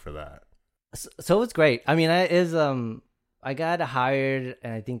preparing for that? So it was great. I mean, I got hired,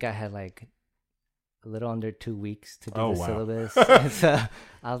 and I think I had like a little under 2 weeks to do the syllabus. And so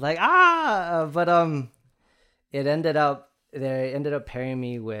I was like, but they ended up pairing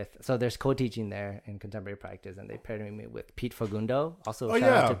me with, so there's co-teaching there in contemporary practice, and they paired me with Pete Fagundo. Also, shout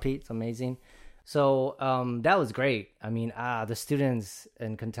out to Pete. It's amazing. So that was great. I mean, the students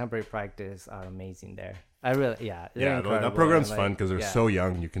in contemporary practice are amazing there. They're incredible. That program's fun because they're so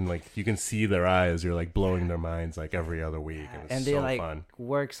young. You can see their eyes. You're like blowing their minds like every other week, and they so fun.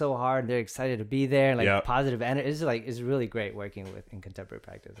 Work so hard. They're excited to be there, and positive energy. It's really great working in contemporary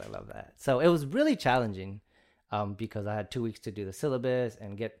practice. I love that. So it was really challenging because I had 2 weeks to do the syllabus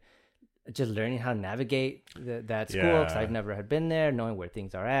and just learning how to navigate that school, because I've never had been there, knowing where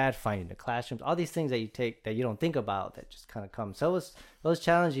things are at, finding the classrooms, all these things that you don't think about, that just kind of come. So it was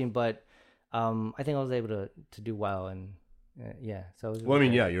challenging, but I think I was able to do well, and so it was really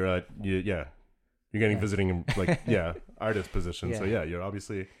good. You're getting visiting artist position, so you're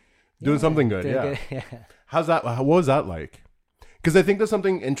obviously doing something good. Good. What was that like? Because I think there's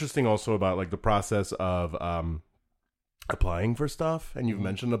something interesting also about like the process of applying for stuff, and you've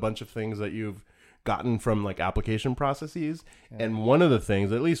mentioned a bunch of things that you've gotten from like application processes, and one of the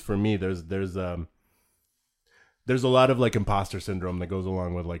things, at least for me, there's a lot of like imposter syndrome that goes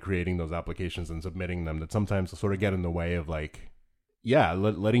along with like creating those applications and submitting them, that sometimes sort of get in the way of like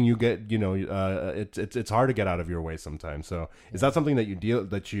letting you get, it's hard to get out of your way sometimes. So is that something that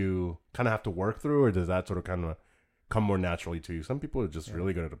you kind of have to work through, or does that sort of kind of come more naturally to you? Some people are just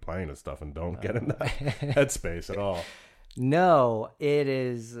really good at applying to stuff and don't get in that headspace at all. No, it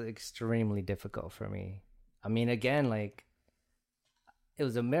is extremely difficult for me. I mean, again, like, it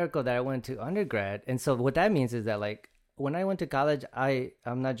was a miracle that I went to undergrad. And so what that means is that, like, when I went to college,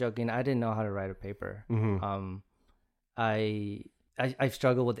 I'm not joking, I didn't know how to write a paper. Mm-hmm. I've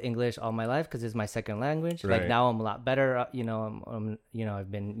struggled with English all my life because it's my second language. Right. Like, now I'm a lot better. I've been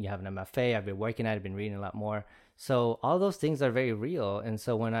have an MFA. I've been working at it. I've been reading a lot more. So all those things are very real. And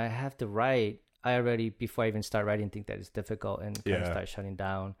so when I have to write, I already, before I even start writing, think that it's difficult and kind of start shutting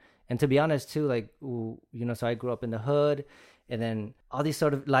down. And to be honest too, like, so I grew up in the hood, and then all these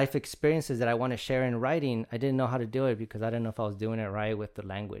sort of life experiences that I want to share in writing, I didn't know how to do it because I didn't know if I was doing it right with the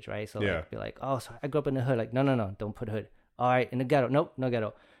language, right? So like, be like, oh, so I grew up in the hood. Like, no, don't put hood. All right, in the ghetto. Nope, no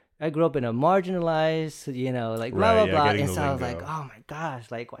ghetto. I grew up in a marginalized, like blah, blah, blah. And so I was like, oh my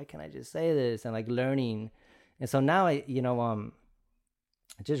gosh, like, why can't I just say this? And like learning. And so now I've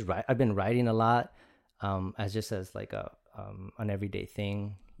been writing a lot, as like an everyday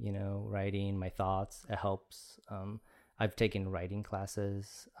thing, writing my thoughts. It helps. I've taken writing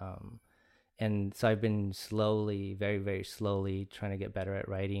classes, and so I've been slowly, very, very slowly trying to get better at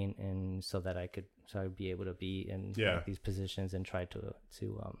writing, and so that I'd be able to be in like, these positions and try to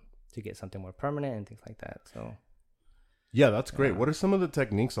get something more permanent and things like that. So. Yeah, that's great. What are some of the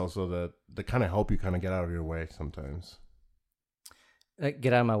techniques also that kind of help you kind of get out of your way sometimes? Like,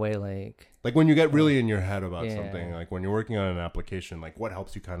 get out of my way, like when you get really in your head about something, like when you're working on an application, like what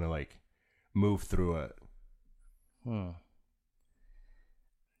helps you kind of like move through it?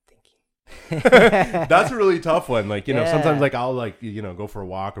 That's a really tough one. Like, sometimes like I'll like, go for a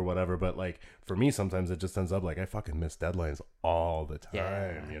walk or whatever, but like for me, sometimes it just ends up like I fucking miss deadlines all the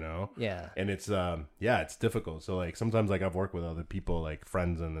time, Yeah. And it's, it's difficult. So like sometimes like I've worked with other people, like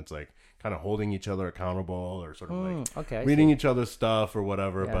friends, and it's like kind of holding each other accountable or sort of like reading each other's stuff or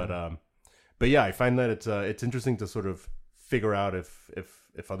whatever. Yeah. But yeah, I find that it's interesting to sort of figure out if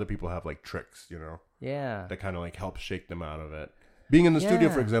other people have like tricks, that kind of like help shake them out of it. Being in the studio,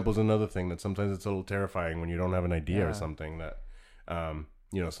 for example, is another thing that sometimes it's a little terrifying when you don't have an idea or something that, so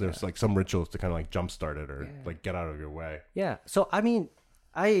there's like some rituals to kind of like jumpstart it or like get out of your way. Yeah. So, I mean,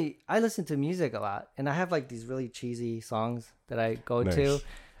 I listen to music a lot, and I have like these really cheesy songs that I go to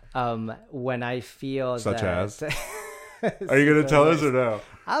when I feel Such as? Are you going to tell us or no?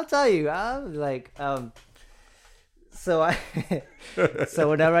 I'll tell you. I'm like, So I, so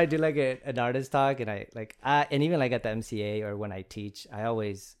whenever I do like an artist talk, and and even like at the MCA or when I teach, I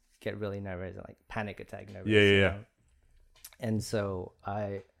always get really nervous and like panic attack nervous. Yeah. And so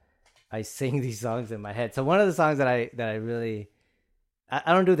I sing these songs in my head. So one of the songs that I really,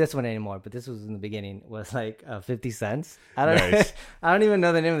 I don't do this one anymore, but this was in the beginning, was like 50 Cents. I don't even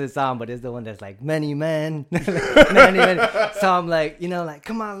know the name of the song, but it's the one that's like many men. Many men. So I'm like, like,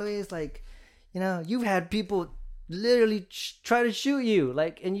 come on, Luis, like, you've had people literally try to shoot you,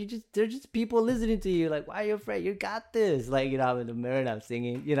 like, and they're just people listening to you, like, why are you afraid? You got this. Like, I'm in the mirror and I'm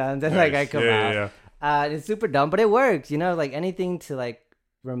singing, and then like I come out. Yeah. It's super dumb, but it works, like anything to like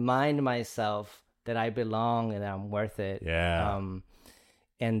remind myself that I belong and that I'm worth it. Yeah.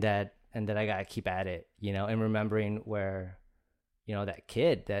 And that I gotta keep at it, and remembering where, that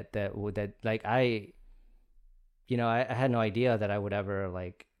kid that like I had no idea that I would ever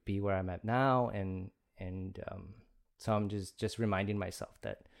like be where I'm at now, and so I'm just reminding myself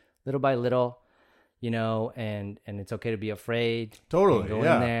that little by little, and it's okay to be afraid. Totally, go in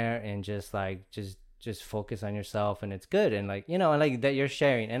there and just like just focus on yourself, and it's good, and like and like that you're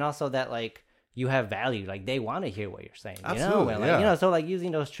sharing, and also that like you have value, like they want to hear what you're saying. Absolutely, and like, so like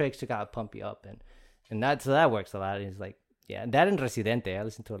using those tricks to kind of pump you up, and that works a lot. It's like, yeah, that and Residente, I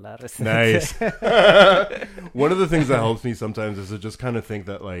listen to a lot of Residente. Nice. One of the things that helps me sometimes is to just kind of think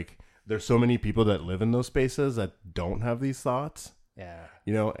that like there's so many people that live in those spaces that don't have these thoughts. Yeah.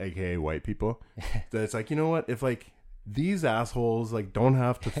 AKA white people. That it's like, what, if like these assholes like don't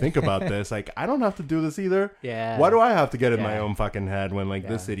have to think about this, like I don't have to do this either. Yeah. Why do I have to get in my own fucking head when like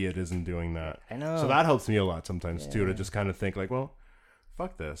this idiot isn't doing that? I know. So that helps me a lot sometimes too, to just kind of think like, well,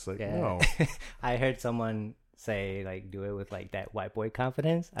 fuck this. Like, no. I heard someone say like do it with like that white boy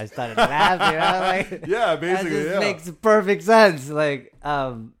confidence. I started laughing. Like, yeah, basically, that makes perfect sense. Like,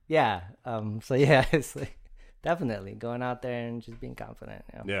 so yeah, it's like definitely going out there and just being confident.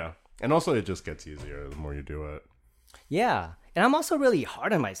 Yeah, and also it just gets easier the more you do it. Yeah, and I'm also really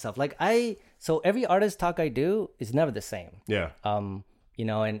hard on myself. Like so every artist talk I do is never the same. Yeah. And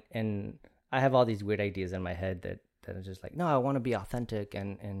I have all these weird ideas in my head that are just like, no, I want to be authentic,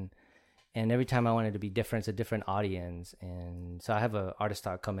 and every time I want it to be different, it's a different audience. And so I have a artist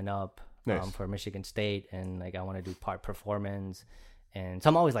talk coming up for Michigan State, and like I want to do part performance. And so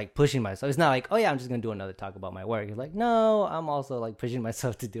I'm always like pushing myself. It's not like, oh yeah, I'm just gonna do another talk about my work. It's like, no, I'm also like pushing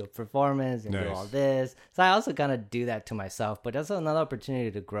myself to do a performance and do all this. So I also kind of do that to myself, but that's another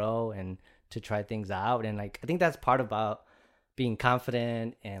opportunity to grow and to try things out. And like I think that's part about being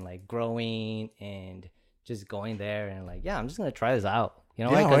confident and like growing and just going there and like, yeah, I'm just gonna try this out.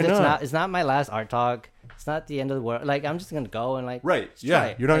 Because it's not my last art talk. It's not the end of the world. Like I'm just gonna go and like you're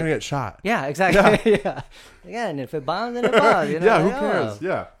not gonna get shot. Yeah, exactly. Yeah, and if it bombs, then it bombs. Yeah, who cares?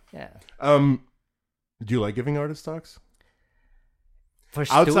 Yeah. Do you like giving artist talks?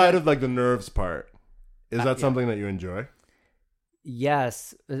 Outside of like the nerves part, is that something that you enjoy?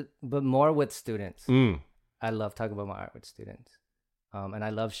 Yes, but more with students. I love talking about my art with students. And I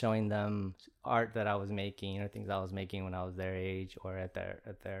love showing them art that I was making, things I was making when I was their age or at their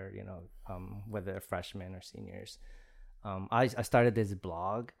whether they're freshmen or seniors. I started this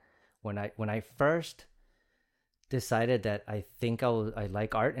blog when I first decided that I think I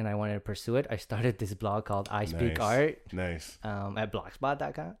like art and I wanted to pursue it. I started this blog called I Speak Art. Nice. At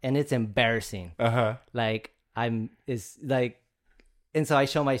blogspot.com, and it's embarrassing. Like and so I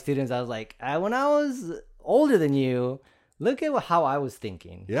show my students. I was like, when I was older than you, look at how I was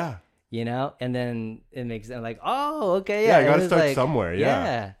thinking. Yeah. And then it makes them like, oh, okay, yeah. You got to start somewhere.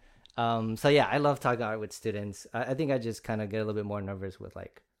 Yeah. So yeah, I love talking art with students. I think I just kind of get a little bit more nervous with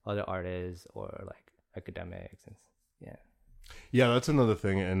like other artists or like academics and yeah. That's another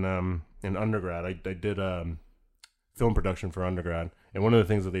thing. In undergrad, I did film production for undergrad, and one of the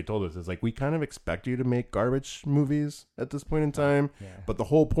things that they told us is like, we kind of expect you to make garbage movies at this point in time, but the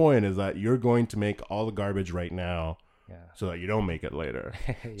whole point is that you're going to make all the garbage right now. So that you don't make it later.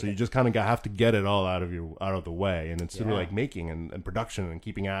 So you just kind of have to get it all out of the way, and it's sort of like making and production and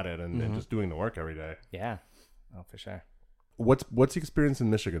keeping at it and just doing the work every day. Yeah, oh for sure. What's the experience in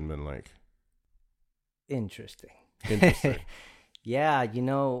Michigan been like? Interesting. Yeah,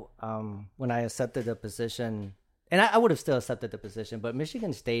 when I accepted the position, and I would have still accepted the position, but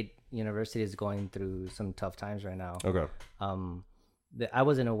Michigan State University is going through some tough times right now. Okay. I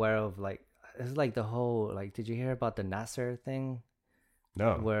wasn't aware of like. It's like the whole like. Did you hear about the Nasser thing?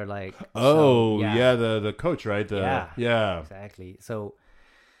 No. Where like. The coach, right? Yeah. Exactly. So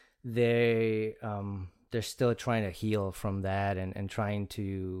they're still trying to heal from that and trying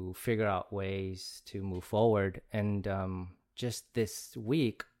to figure out ways to move forward. And just this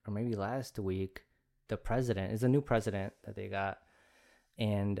week or maybe last week, the president, is a new president that they got,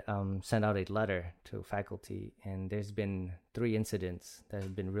 and sent out a letter to faculty. And there's been 3 incidents that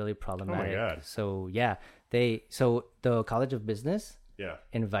have been really problematic. Oh my God. So yeah, so the College of Business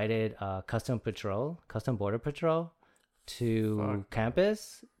invited Custom Border Patrol to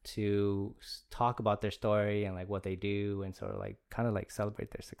campus to talk about their story and like what they do and sort of like kind of like celebrate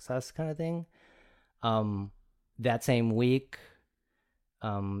their success kind of thing. That same week,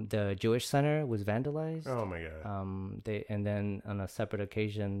 the Jewish Center was vandalized. Oh my God. And then on a separate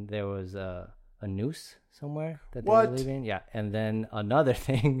occasion, there was a noose somewhere that they What? were leaving. Yeah. And then another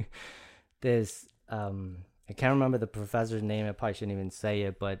thing, this, I can't remember the professor's name. I probably shouldn't even say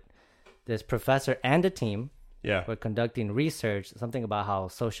it, but this professor and a team were conducting research, something about how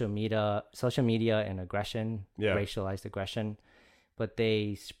social media and aggression, racialized aggression, but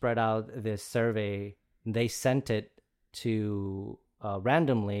they spread out this survey. They sent it to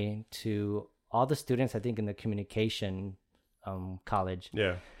randomly to all the students, I think, in the communication college.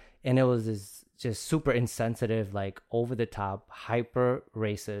 Yeah. And it was this just super insensitive, like over the top, hyper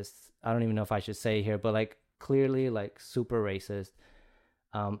racist. I don't even know if I should say here, but like clearly like super racist.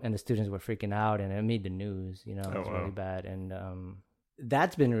 And the students were freaking out, and it made the news, it was really bad. And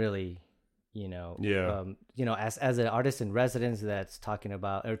that's been really, as an artist in residence that's talking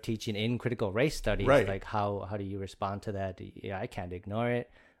about or teaching in critical race studies, like how do you respond to that? I can't ignore it,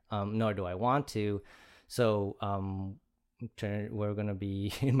 nor do I want to. So we're gonna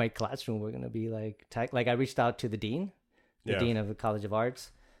be in my classroom. We're gonna be like I reached out to the dean of the College of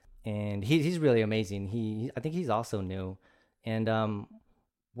Arts, and he's really amazing. I think he's also new, and I'm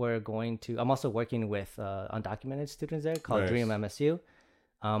also working with undocumented students there called Dream MSU.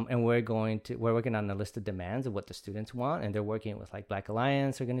 And we're working on a list of demands of what the students want, and they're working with like Black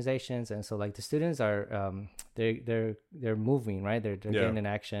Alliance organizations. And so like the students are, they're moving, right? They're getting in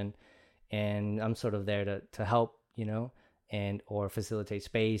action, and I'm sort of there to help, or facilitate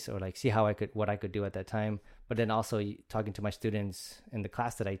space or like see what I could do at that time. But then also talking to my students in the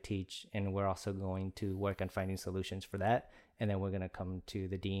class that I teach, and we're also going to work on finding solutions for that. And then we're going to come to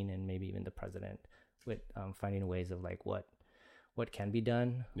the dean and maybe even the president with finding ways of like what can be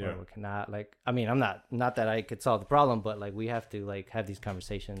done or what cannot. Like, I mean, I'm not that I could solve the problem, but like we have to like have these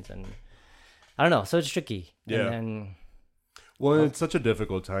conversations, and I don't know. So it's tricky. Yeah. And it's such a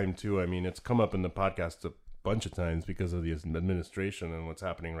difficult time too. I mean, it's come up in the podcast a bunch of times because of the administration and what's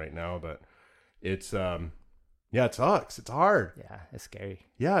happening right now, but it's, it sucks. It's hard. Yeah. It's scary.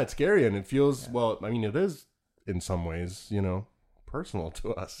 Yeah. It's scary. And it feels, I mean, it is in some ways, personal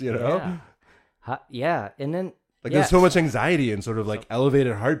to us, Yeah. And then, like there's so much anxiety and sort of like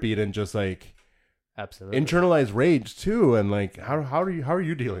elevated heartbeat and just like absolutely internalized rage too. And like, how are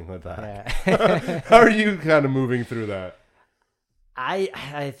you dealing with that? Yeah. How are you kind of moving through that?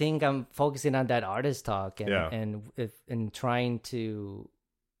 I think I'm focusing on that artist talk and trying to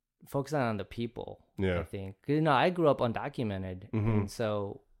focus on the people. Yeah. I think, I grew up undocumented. And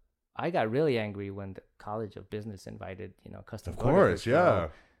so I got really angry when the College of Business invited, Custom Border Patrol.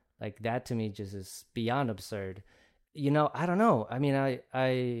 Like that to me just is beyond absurd. I don't know. I mean,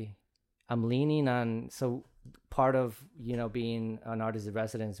 I'm leaning on, so part of, being an artist in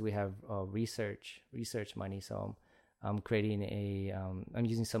residence, we have research money. So I'm creating I'm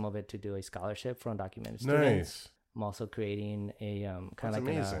using some of it to do a scholarship for undocumented students. I'm also creating a kind of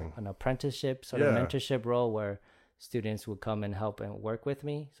like an apprenticeship sort of mentorship role where students will come and help and work with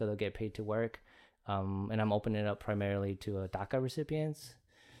me. So they'll get paid to work. And I'm opening it up primarily to DACA recipients.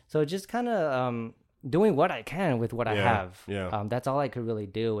 So just kind of doing what I can with what I have. Yeah. That's all I could really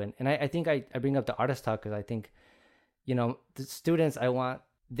do. And I think I bring up the artist talk because I think, the students I want,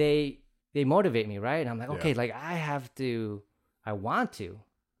 they motivate me, right? And I'm like, okay, like I want to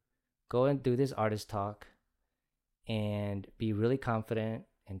go and do this artist talk and be really confident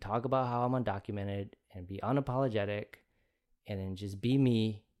and talk about how I'm undocumented and be unapologetic and then just be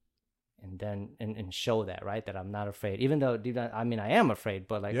me. And then and show that, right, that I'm not afraid, even though deep down, I mean, I am afraid,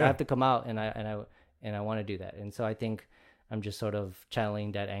 but like I have to come out and I want to do that. And so I think I'm just sort of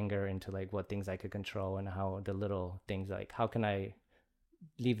channeling that anger into like what things I could control and how the little things, like how can I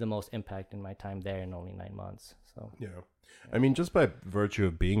leave the most impact in my time there in only 9 months. So I mean, just by virtue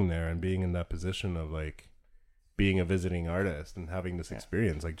of being there and being in that position of like being a visiting artist and having this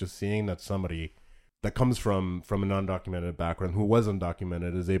experience, like just seeing that somebody that comes from an undocumented background who was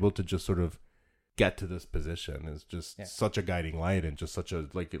undocumented is able to just sort of get to this position is just such a guiding light and just such a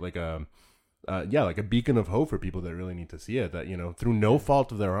like a beacon of hope for people that really need to see it, that through no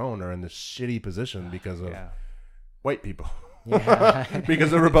fault of their own are in this shitty position because of white people.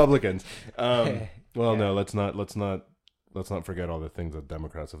 Because of Republicans. No, let's not let's not forget all the things that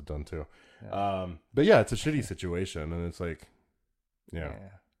Democrats have done too. Yeah. But yeah, it's a shitty situation, and it's like,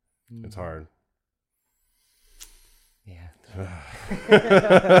 it's hard. Yeah.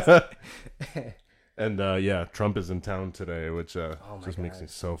 And Trump is in town today, which just makes me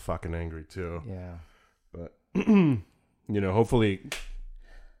so fucking angry too. Yeah. But hopefully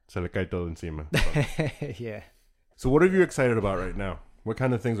se le cae todo encima. Yeah. So what are you excited about right now? What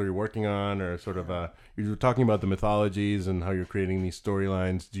kind of things are you working on, or sort of you were talking about the mythologies and how you're creating these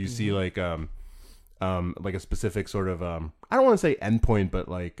storylines. Do you see like a specific sort of I don't want to say endpoint, but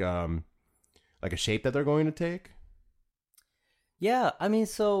like a shape that they're going to take? Yeah, I mean,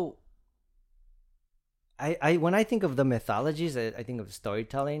 so I when I think of the mythologies, I think of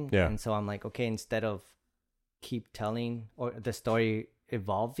storytelling. Yeah. And so I'm like, okay, instead of keep telling or the story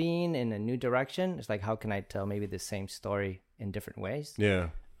evolving in a new direction, it's like, how can I tell maybe the same story in different ways? Yeah.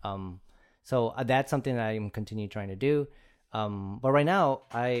 So that's something that I'm continuing trying to do. But right now,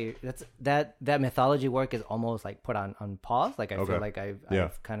 that mythology work is almost like put on pause. Like I feel like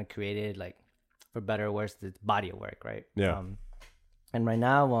I've kind of created, like, for better or worse, the body of work, right? Yeah. And right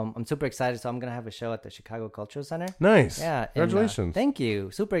now, I'm super excited. So I'm gonna have a show at the Chicago Cultural Center. Nice. Yeah. Congratulations. Thank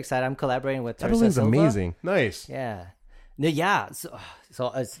you. Super excited. I'm collaborating with Teresa Everything's Silva. amazing. Nice. Yeah. No, yeah. So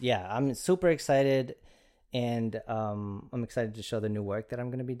I'm super excited, and I'm excited to show the new work that I'm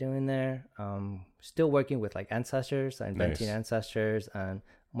gonna be doing there. Still working with like ancestors, inventing ancestors, and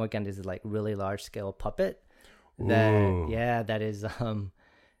I'm working on this like really large scale puppet. That is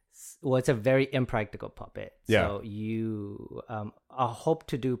well, it's a very impractical puppet. Yeah. So you, I hope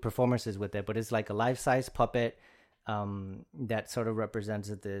to do performances with it, but it's like a life-size puppet that sort of represents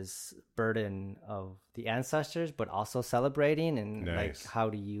this burden of the ancestors, but also celebrating and like, how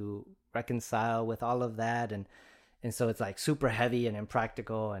do you reconcile with all of that? And so it's like super heavy and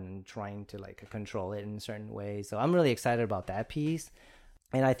impractical and trying to like control it in certain ways. So I'm really excited about that piece.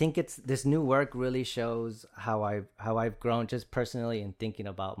 And I think this new work really shows how I've grown just personally in thinking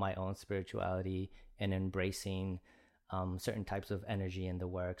about my own spirituality and embracing certain types of energy in the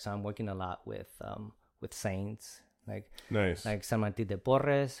work. So I'm working a lot with saints, like San Martín de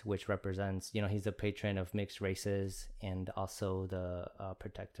Porres, which represents, he's the patron of mixed races and also the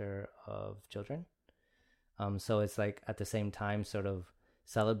protector of children. So it's like at the same time sort of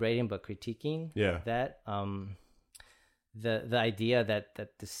celebrating but critiquing that. The idea that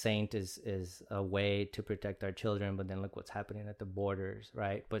the saint is a way to protect our children, but then look what's happening at the borders,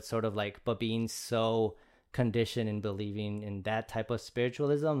 right? But sort of like, but being so conditioned in believing in that type of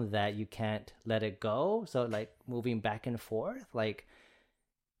spiritualism that you can't let it go. So like moving back and forth, like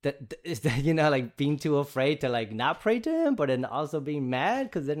that is that, like being too afraid to like not pray to him, but then also being mad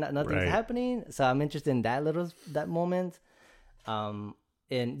because nothing's happening. So I'm interested in that moment.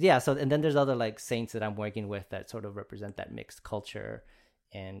 And then there's other like saints that I'm working with that sort of represent that mixed culture,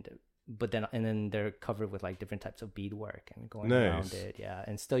 and then they're covered with like different types of beadwork and going around it,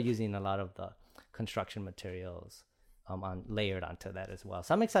 and still using a lot of the construction materials layered onto that as well.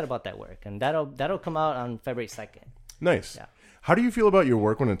 So I'm excited about that work, and that'll come out on February 2nd. Nice. Yeah. How do you feel about your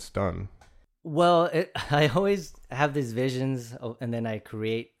work when it's done? Well, I always have these visions, and then I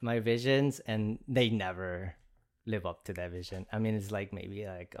create my visions, and they never live up to that vision. I mean, it's like maybe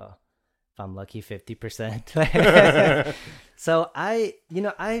like if I'm lucky 50%. So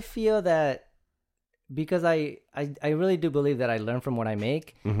I feel that because I really do believe that I learn from what I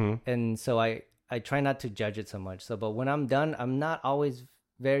make, and so I try not to judge it so much. So but when I'm done, I'm not always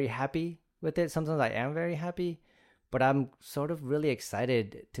very happy with it. Sometimes I am very happy, but I'm sort of really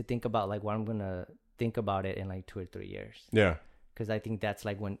excited to think about like what I'm gonna think about it in like 2 or 3 years. Yeah. Because I think that's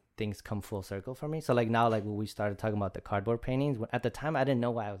like when things come full circle for me. So like now, like when we started talking about the cardboard paintings, at the time I didn't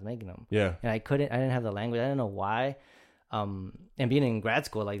know why I was making them. Yeah. And I didn't have the language. I didn't know why. And being in grad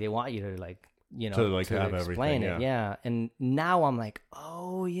school, like they want you to like, to have explain it. Yeah. And now I'm like,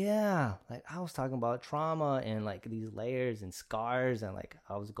 oh yeah. Like I was talking about trauma and like these layers and scars, and like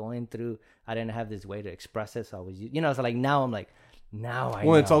I was going through, I didn't have this way to express it. So I was, so like now I'm like, I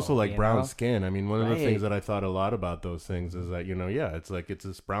know, it's also like brown skin. I mean, one of the things that I thought a lot about those things is that, it's like it's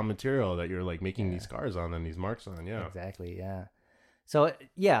this brown material that you're like making these scars on and these marks on. Yeah, exactly. Yeah. So,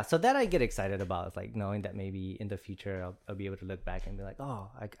 so that I get excited about. It's like knowing that maybe in the future I'll be able to look back and be like, oh,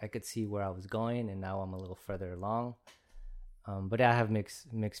 I could see where I was going, and now I'm a little further along. But I have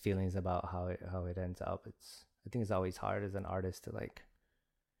mixed feelings about how it ends up. I think it's always hard as an artist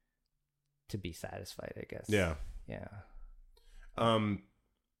to be satisfied, I guess. Yeah. Yeah.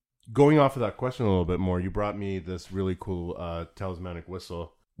 Going off of that question a little bit more, you brought me this really cool talismanic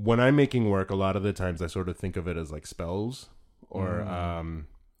whistle. When I'm making work, a lot of the times I sort of think of it as like spells or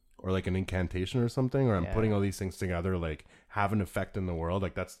or like an incantation or something, or I'm putting all these things together, like have an effect in the world.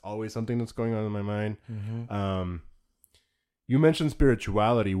 Like that's always something that's going on in my mind. You mentioned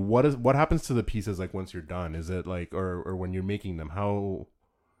spirituality. What happens to the pieces like once you're done? Is it like, or when you're making them, how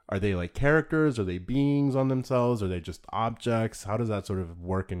are they like characters? Are they beings on themselves? Are they just objects? How does that sort of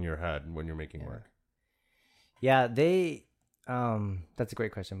work in your head when you're making work? Yeah, that's a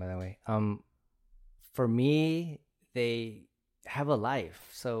great question, by the way. For me, they have a life.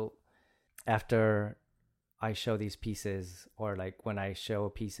 So after I show these pieces, or like when I show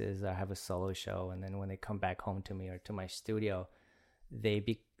pieces, I have a solo show, and then when they come back home to me or to my studio, they're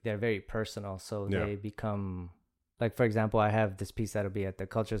very personal. So they become, like, for example, I have this piece that'll be at the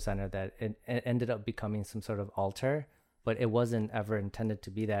Culture Center that it ended up becoming some sort of altar, but it wasn't ever intended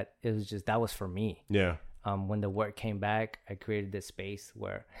to be that. It was just, that was for me. Yeah. When the work came back, I created this space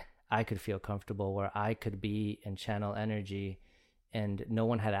where I could feel comfortable, where I could be and channel energy, and no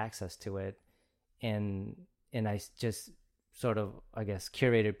one had access to it. And I just sort of, I guess,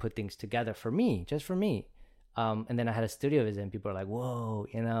 put things together for me, just for me. And then I had a studio visit, and people are like, whoa,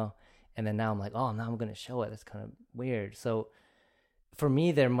 you know? And then now I'm like, oh, now I'm going to show it. That's kind of weird. So for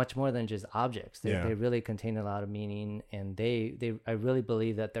me, they're much more than just objects. They really contain a lot of meaning, and I really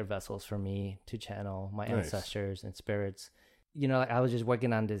believe that they're vessels for me to channel my ancestors and spirits. You know, like I was just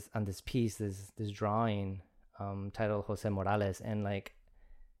working on this piece, this drawing titled Jose Morales, and like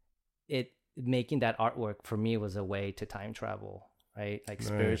making that artwork for me was a way to time travel, right? Like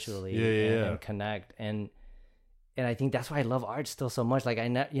spiritually and connect. And I think that's why I love art still so much. Like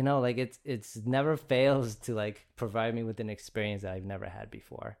it's never fails to like provide me with an experience that I've never had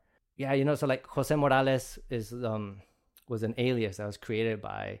before. Yeah, you know, so like Jose Morales was an alias that was created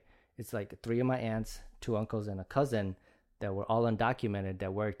by, it's like 3 of my aunts, 2 uncles, and a cousin that were all undocumented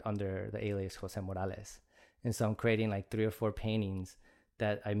that worked under the alias Jose Morales. And so I'm creating like 3 or 4 paintings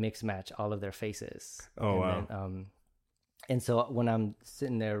that I mix match all of their faces. Oh, wow. Then, and so when I'm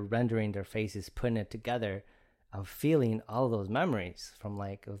sitting there rendering their faces, putting it together, I'm feeling all of those memories from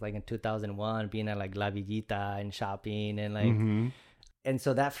like, it was like in 2001, being at like La Villita and shopping and like, and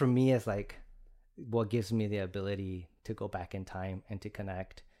so that for me is like what gives me the ability to go back in time and to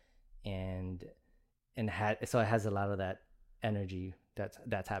connect, so it has a lot of that energy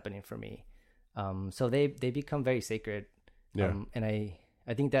that's happening for me. So they become very sacred. And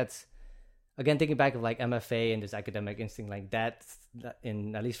I think that's, again, thinking back of like MFA and this academic instinct, like that's,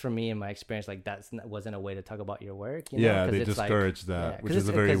 in at least for me in my experience, like wasn't a way to talk about your work. You know? They discourage that, which is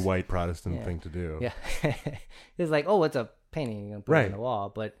a very white Protestant thing to do. Yeah, it's like, oh, it's a painting, you can put it on the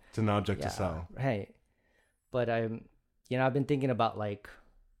wall, but it's an object to sell. Right. But I've been thinking about, like,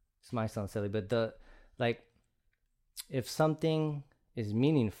 this might sound silly, but if something is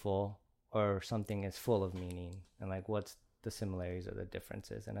meaningful or something is full of meaning, and like what's the similarities or the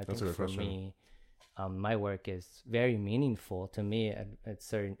differences. And I think for me, my work is very meaningful to me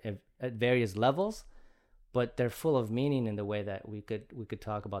at various levels, but they're full of meaning in the way that we could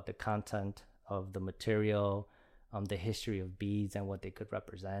talk about the content of the material, the history of beads and what they could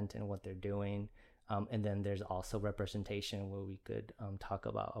represent and what they're doing. And then there's also representation where we could talk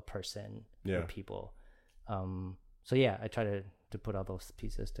about a person or people. So yeah, I try to put all those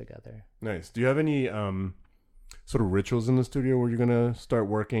pieces together. Nice. Do you have any sort of rituals in the studio where you're going to start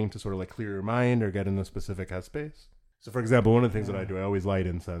working to sort of like clear your mind or get in a specific headspace? So for example, one of the things that I do, I always light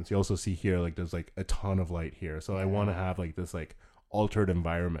incense. You also see here, like there's like a ton of light here. So I want to have like this like altered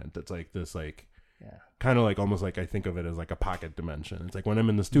environment that's like this like kind of like almost like I think of it as like a pocket dimension. It's like when I'm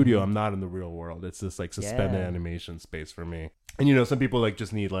in the studio, I'm not in the real world. It's this like suspended animation space for me. And you know, some people like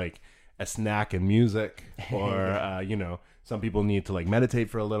just need like a snack and music, or you know, some people need to like meditate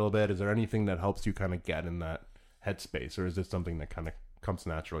for a little bit. Is there anything that helps you kind of get in that headspace, or is this something that kind of comes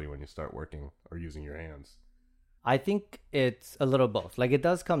naturally when you start working or using your hands? I think it's a little both. Like it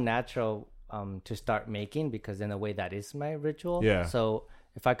does come natural to start making, because in a way that is my ritual. Yeah. So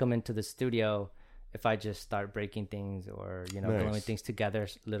if I come into the studio, if I just start breaking things or, you know, gluing things together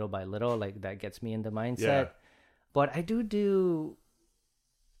little by little, like that gets me in the mindset. Yeah. But I do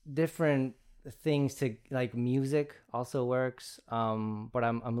different things to, like, music also works. But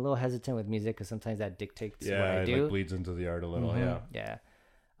I'm a little hesitant with music because sometimes that dictates what I do. Yeah, it like bleeds into the art a little. Yeah.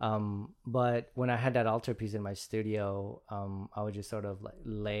 But when I had that altar piece in my studio, I would just sort of like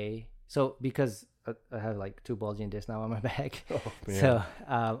lay. So because I have like 2 bulging discs now on my back, so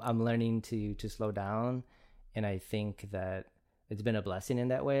I'm learning to slow down, and I think that it's been a blessing in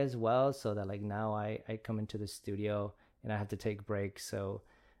that way as well. So that like now I come into the studio and I have to take breaks, so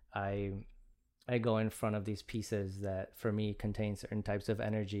I go in front of these pieces that for me contain certain types of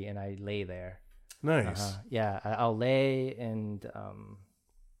energy, and I lay there. Nice. Yeah, I'll lay, and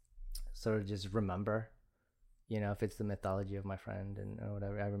sort of just remember, if it's the mythology of my friend or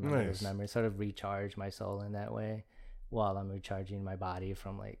whatever, I remember those memories, sort of recharge my soul in that way while I'm recharging my body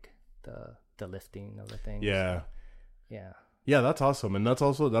from like the lifting of the things. Yeah. Yeah. Yeah, that's awesome. And that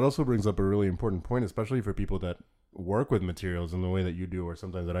also brings up a really important point, especially for people that work with materials in the way that you do, or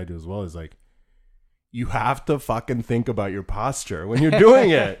sometimes that I do as well, is like, you have to fucking think about your posture when you're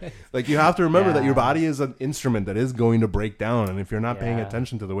doing it. Like, you have to remember that your body is an instrument that is going to break down. And if you're not paying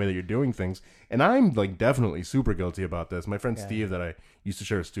attention to the way that you're doing things, and I'm like definitely super guilty about this. My friend Steve, that I used to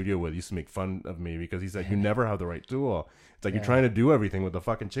share a studio with, used to make fun of me because he said, you never have the right tool. It's like you're trying to do everything with the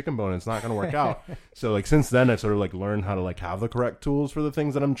fucking chicken bone and it's not going to work out. So like since then, I've sort of like learned how to like have the correct tools for the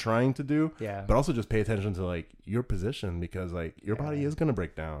things that I'm trying to do. Yeah. But also just pay attention to like your position, because like your body is going to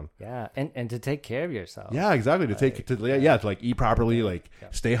break down. Yeah. And to take care of yourself. Yeah, exactly. To like eat properly, like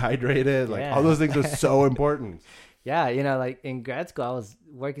stay hydrated. Like all those things are so important. Yeah, like in grad school, I was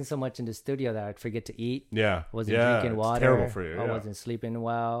working so much in the studio that I'd forget to eat. Yeah. Wasn't drinking water. It's terrible for you. I wasn't sleeping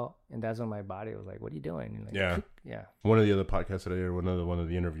well. And that's when my body was like, what are you doing? And like, yeah. One of the other podcasts that I did, one of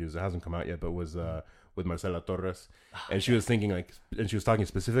the interviews, it hasn't come out yet, but was with Marcela Torres. And she was thinking and she was talking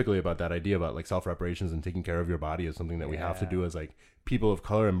specifically about that idea about like self-reparations and taking care of your body is something that we have to do as like people of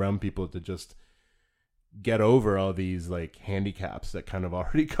color and brown people, to just get over all these like handicaps that kind of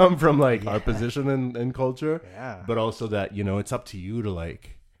already come from like our position in culture, but also that it's up to you to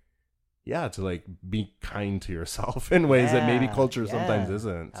like be kind to yourself in ways that maybe culture sometimes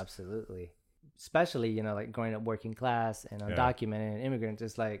isn't. Absolutely. Especially like growing up working class and undocumented and immigrants,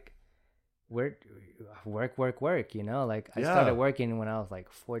 it's like work. Like I started working when I was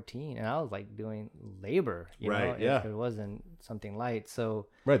like 14, and I was like doing labor. You know? It wasn't something light. So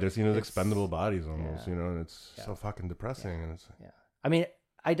they're seen as expendable bodies almost. And it's so fucking depressing. And it's I mean,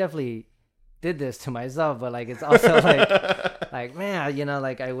 I definitely did this to myself, but like it's also like like man,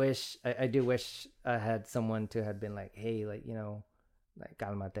 like I do wish I had someone to have been like, hey, like like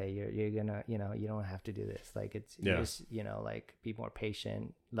calmate, you're gonna you don't have to do this. Like it's just like be more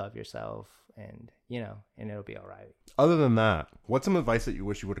patient, love yourself, and and it'll be all right. Other than that, what's some advice that you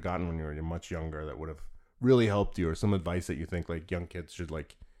wish you would have gotten when you were much younger that would have really helped you, or some advice that you think like young kids should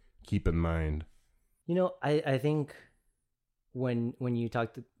like keep in mind? I think when you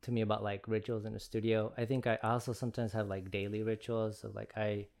talk to me about like rituals in the studio, I think I also sometimes have like daily rituals of like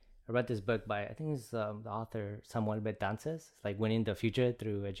I read this book by, I think it's the author Samuel Betances. It's like Winning the Future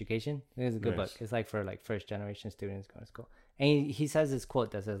Through Education. It's a good book. It's like for like first generation students going to school. And he says this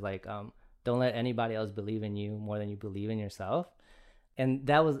quote that says like, don't let anybody else believe in you more than you believe in yourself. And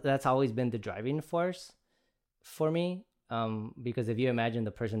that's always been the driving force for me. Because if you imagine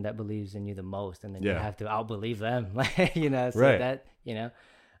the person that believes in you the most, and then you have to outbelieve them, like, so that,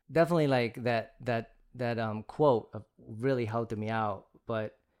 definitely like that quote really helped me out.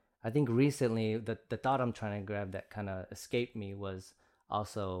 But I think recently the thought I'm trying to grab that kind of escaped me was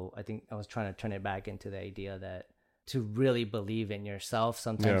also, I think I was trying to turn it back into the idea that to really believe in yourself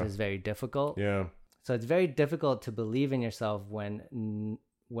sometimes is very difficult. Yeah. So it's very difficult to believe in yourself when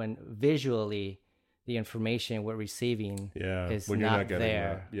visually the information we're receiving is when not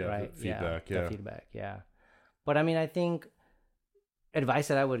there. Right. The feedback. The feedback. Yeah. But I mean, I think advice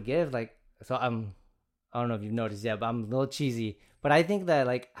that I would give, like, so I don't know if you've noticed yet, but I'm a little cheesy. But I think that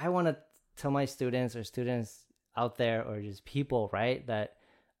like I want to tell my students or students out there or just people, right, that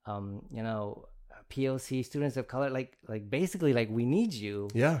POC students of color, like basically like we need you.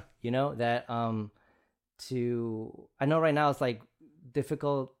 Yeah. That I know right now it's like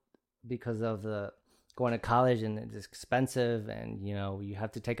difficult because of the going to college and it's expensive and you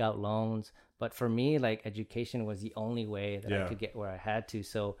have to take out loans. But for me, like education was the only way that I could get where I had to.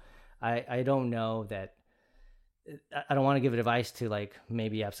 So I don't know that. I don't want to give advice to like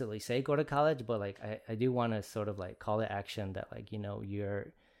maybe absolutely say go to college, but like I do want to sort of like call to action that like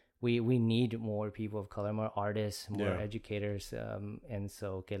we need more people of color, more artists, more educators, and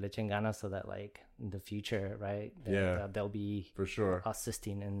so que le echen ganas so that like in the future, right? They'll be for sure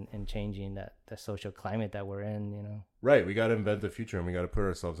assisting in changing the social climate that we're in. Right, we got to invent the future, and we got to put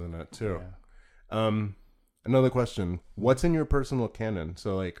ourselves in that too. Another question: what's in your personal canon?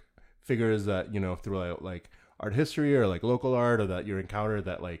 So like figures that through like art history or like local art or that you encountered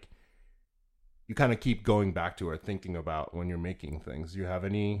that like you kind of keep going back to or thinking about when you're making things. Do you have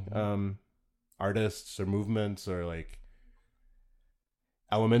any artists or movements or like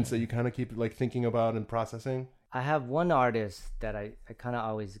elements that you kind of keep like thinking about and processing? I have one artist that I kind of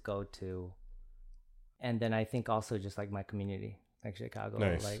always go to, and then I think also just like my community, like Chicago.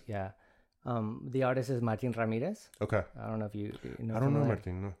 Nice. Like the artist is Martin Ramirez. Okay. I don't know if you know. I don't know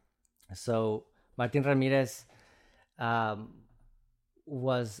Martin. No. So Martin Ramirez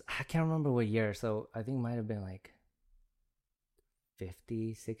was, I can't remember what year. So I think it might have been like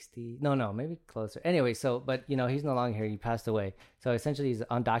 50, 60. No, maybe closer. Anyway, so, but you know, he's no longer here. He passed away. So essentially he's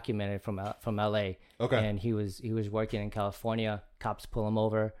undocumented from LA. Okay. And he was working in California. Cops pull him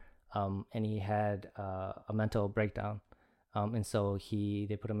over. And he had a mental breakdown. And so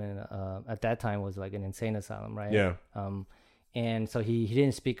they put him in, at that time was like an insane asylum, right? Yeah. And so he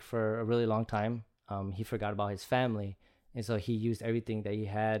didn't speak for a really long time. He forgot about his family. And so he used everything that he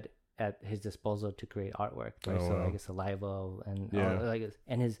had at his disposal to create artwork. Right? Oh, so wow. like his saliva and Yeah.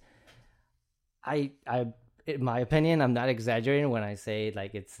 In my opinion, I'm not exaggerating when I say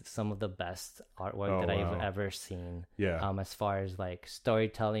like it's some of the best artwork that I've ever seen. Yeah. As far as like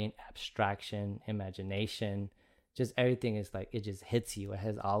storytelling, abstraction, imagination, just everything is like, it just hits you. It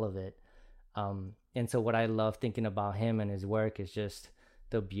has all of it. And so what I love thinking about him and his work is just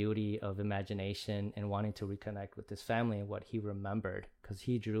the beauty of imagination and wanting to reconnect with his family and what he remembered, because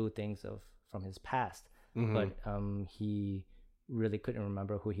he drew things from his past, but he really couldn't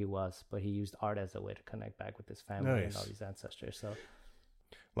remember who he was, but he used art as a way to connect back with his family and all these ancestors. So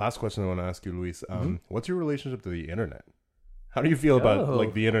last question I want to ask you, Luis, what's your relationship to the internet? How do you feel about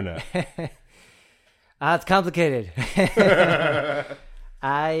like the internet? It's complicated.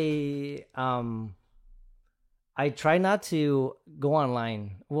 I try not to go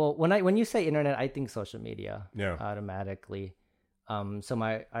online. Well, when you say internet, I think social media automatically. So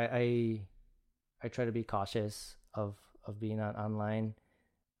I try to be cautious of being online,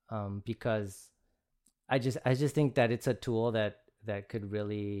 because I just think that it's a tool that could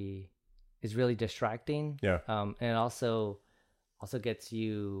really is really distracting. Yeah. And it also gets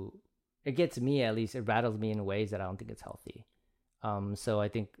you. It gets me, at least. It rattles me in ways that I don't think it's healthy. So I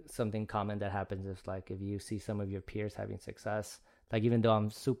think something common that happens is like if you see some of your peers having success, like even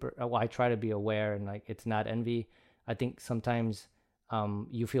though I try to be aware and like it's not envy. I think sometimes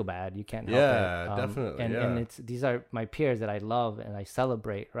you feel bad. You can't help it. Yeah, definitely. And these are my peers that I love and I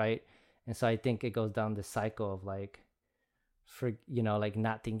celebrate, right? And so I think it goes down this cycle of like, like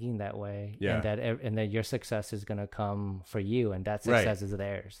not thinking that way, and that your success is gonna come for you, and that success is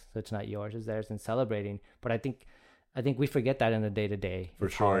theirs. So it's not yours, it's theirs, and celebrating. But I think we forget that in the day to day. For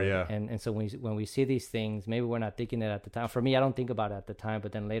sure, yeah. And so when we see these things, maybe we're not thinking it at the time. For me, I don't think about it at the time,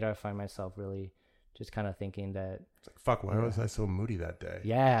 but then later I find myself really just kind of thinking that, it's like, fuck, why was I so moody that day?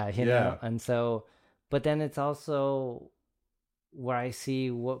 Yeah, you know. And so, but then it's also where I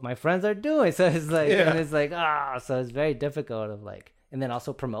see what my friends are doing. So it's like, and it's like, so it's very difficult of like, and then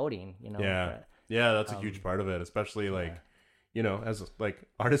also promoting, you know. Yeah, that's a huge part of it, especially like, you know, as like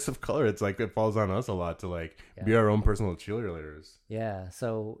artists of color, it's like it falls on us a lot to like be our own personal cheerleaders. Yeah.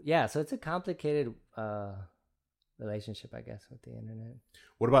 So it's a complicated relationship, I guess, with the internet.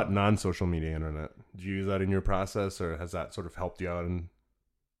 What about non-social media internet? Do you use that in your process, or has that sort of helped you out in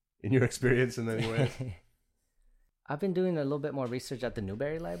your experience in any way? I've been doing a little bit more research at the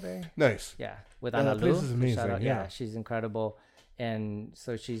Newberry Library. Nice. Yeah. With Ana Lu. This is amazing. Shout out. Yeah, she's incredible. And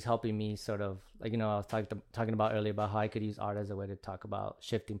so she's helping me sort of, like, you know, I was talking about earlier about how I could use art as a way to talk about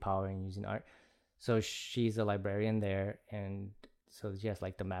shifting power and using art. So she's a librarian there. And so she has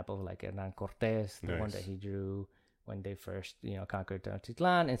like the map of like Hernan Cortés, the one that he drew when they first, you know, conquered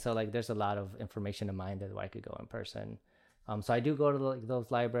Tenochtitlan. And so like there's a lot of information in mind that I could go in person. So I do go to like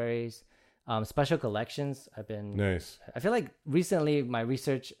those libraries. Special collections, I've been I feel like recently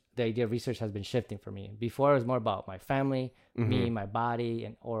the idea of research has been shifting for me. Before it was more about my family, me, my body,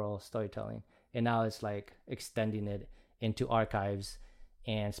 and oral storytelling, and now it's like extending it into archives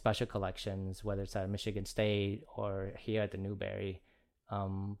and special collections, whether it's at Michigan State or here at the Newberry.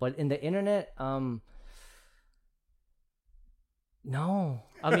 But in the internet, no,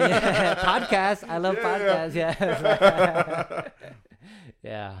 I mean podcasts. I love podcasts. Yeah.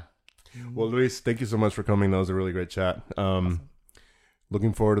 Yeah. Well, Luis, thank you so much for coming. That was a really great chat. Awesome.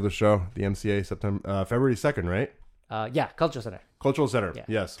 Looking forward to the show, the MCA, February 2nd, right? Yeah, Cultural Center. Cultural Center,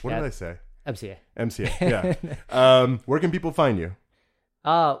 yes. What did I say? MCA, yeah. Where can people find you?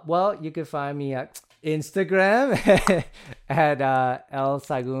 Well, you can find me at Instagram at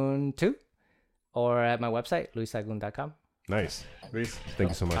L01E07 or at my website, luissahagun.com. Nice. Luis, thank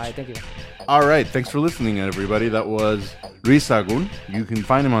you so much. All right, thank you. All right, thanks for listening, everybody. That was Luis Sahagun. You can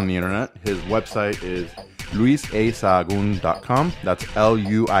find him on the internet. His website is luisahagun.com. That's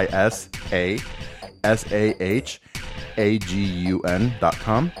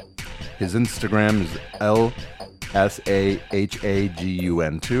LuisaSahagun.com. His Instagram is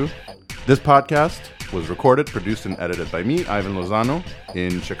LSAHAGUN2. This podcast was recorded, produced, and edited by me, Ivan Lozano,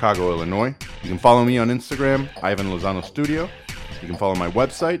 in Chicago, Illinois. You can follow me on Instagram, Ivan Lozano Studio. You can follow my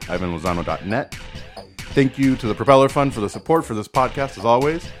website, ivanlozano.net. Thank you to the Propeller Fund for the support for this podcast, as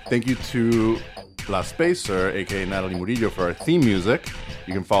always. Thank you to La Spacer, aka Natalie Murillo, for our theme music.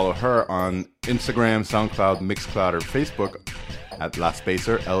 You can follow her on Instagram, SoundCloud, Mixcloud, or Facebook at La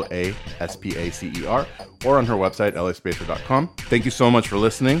Spacer, LASPACER, or on her website, laspacer.com. Thank you so much for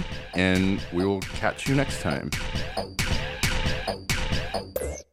listening, and we will catch you next time.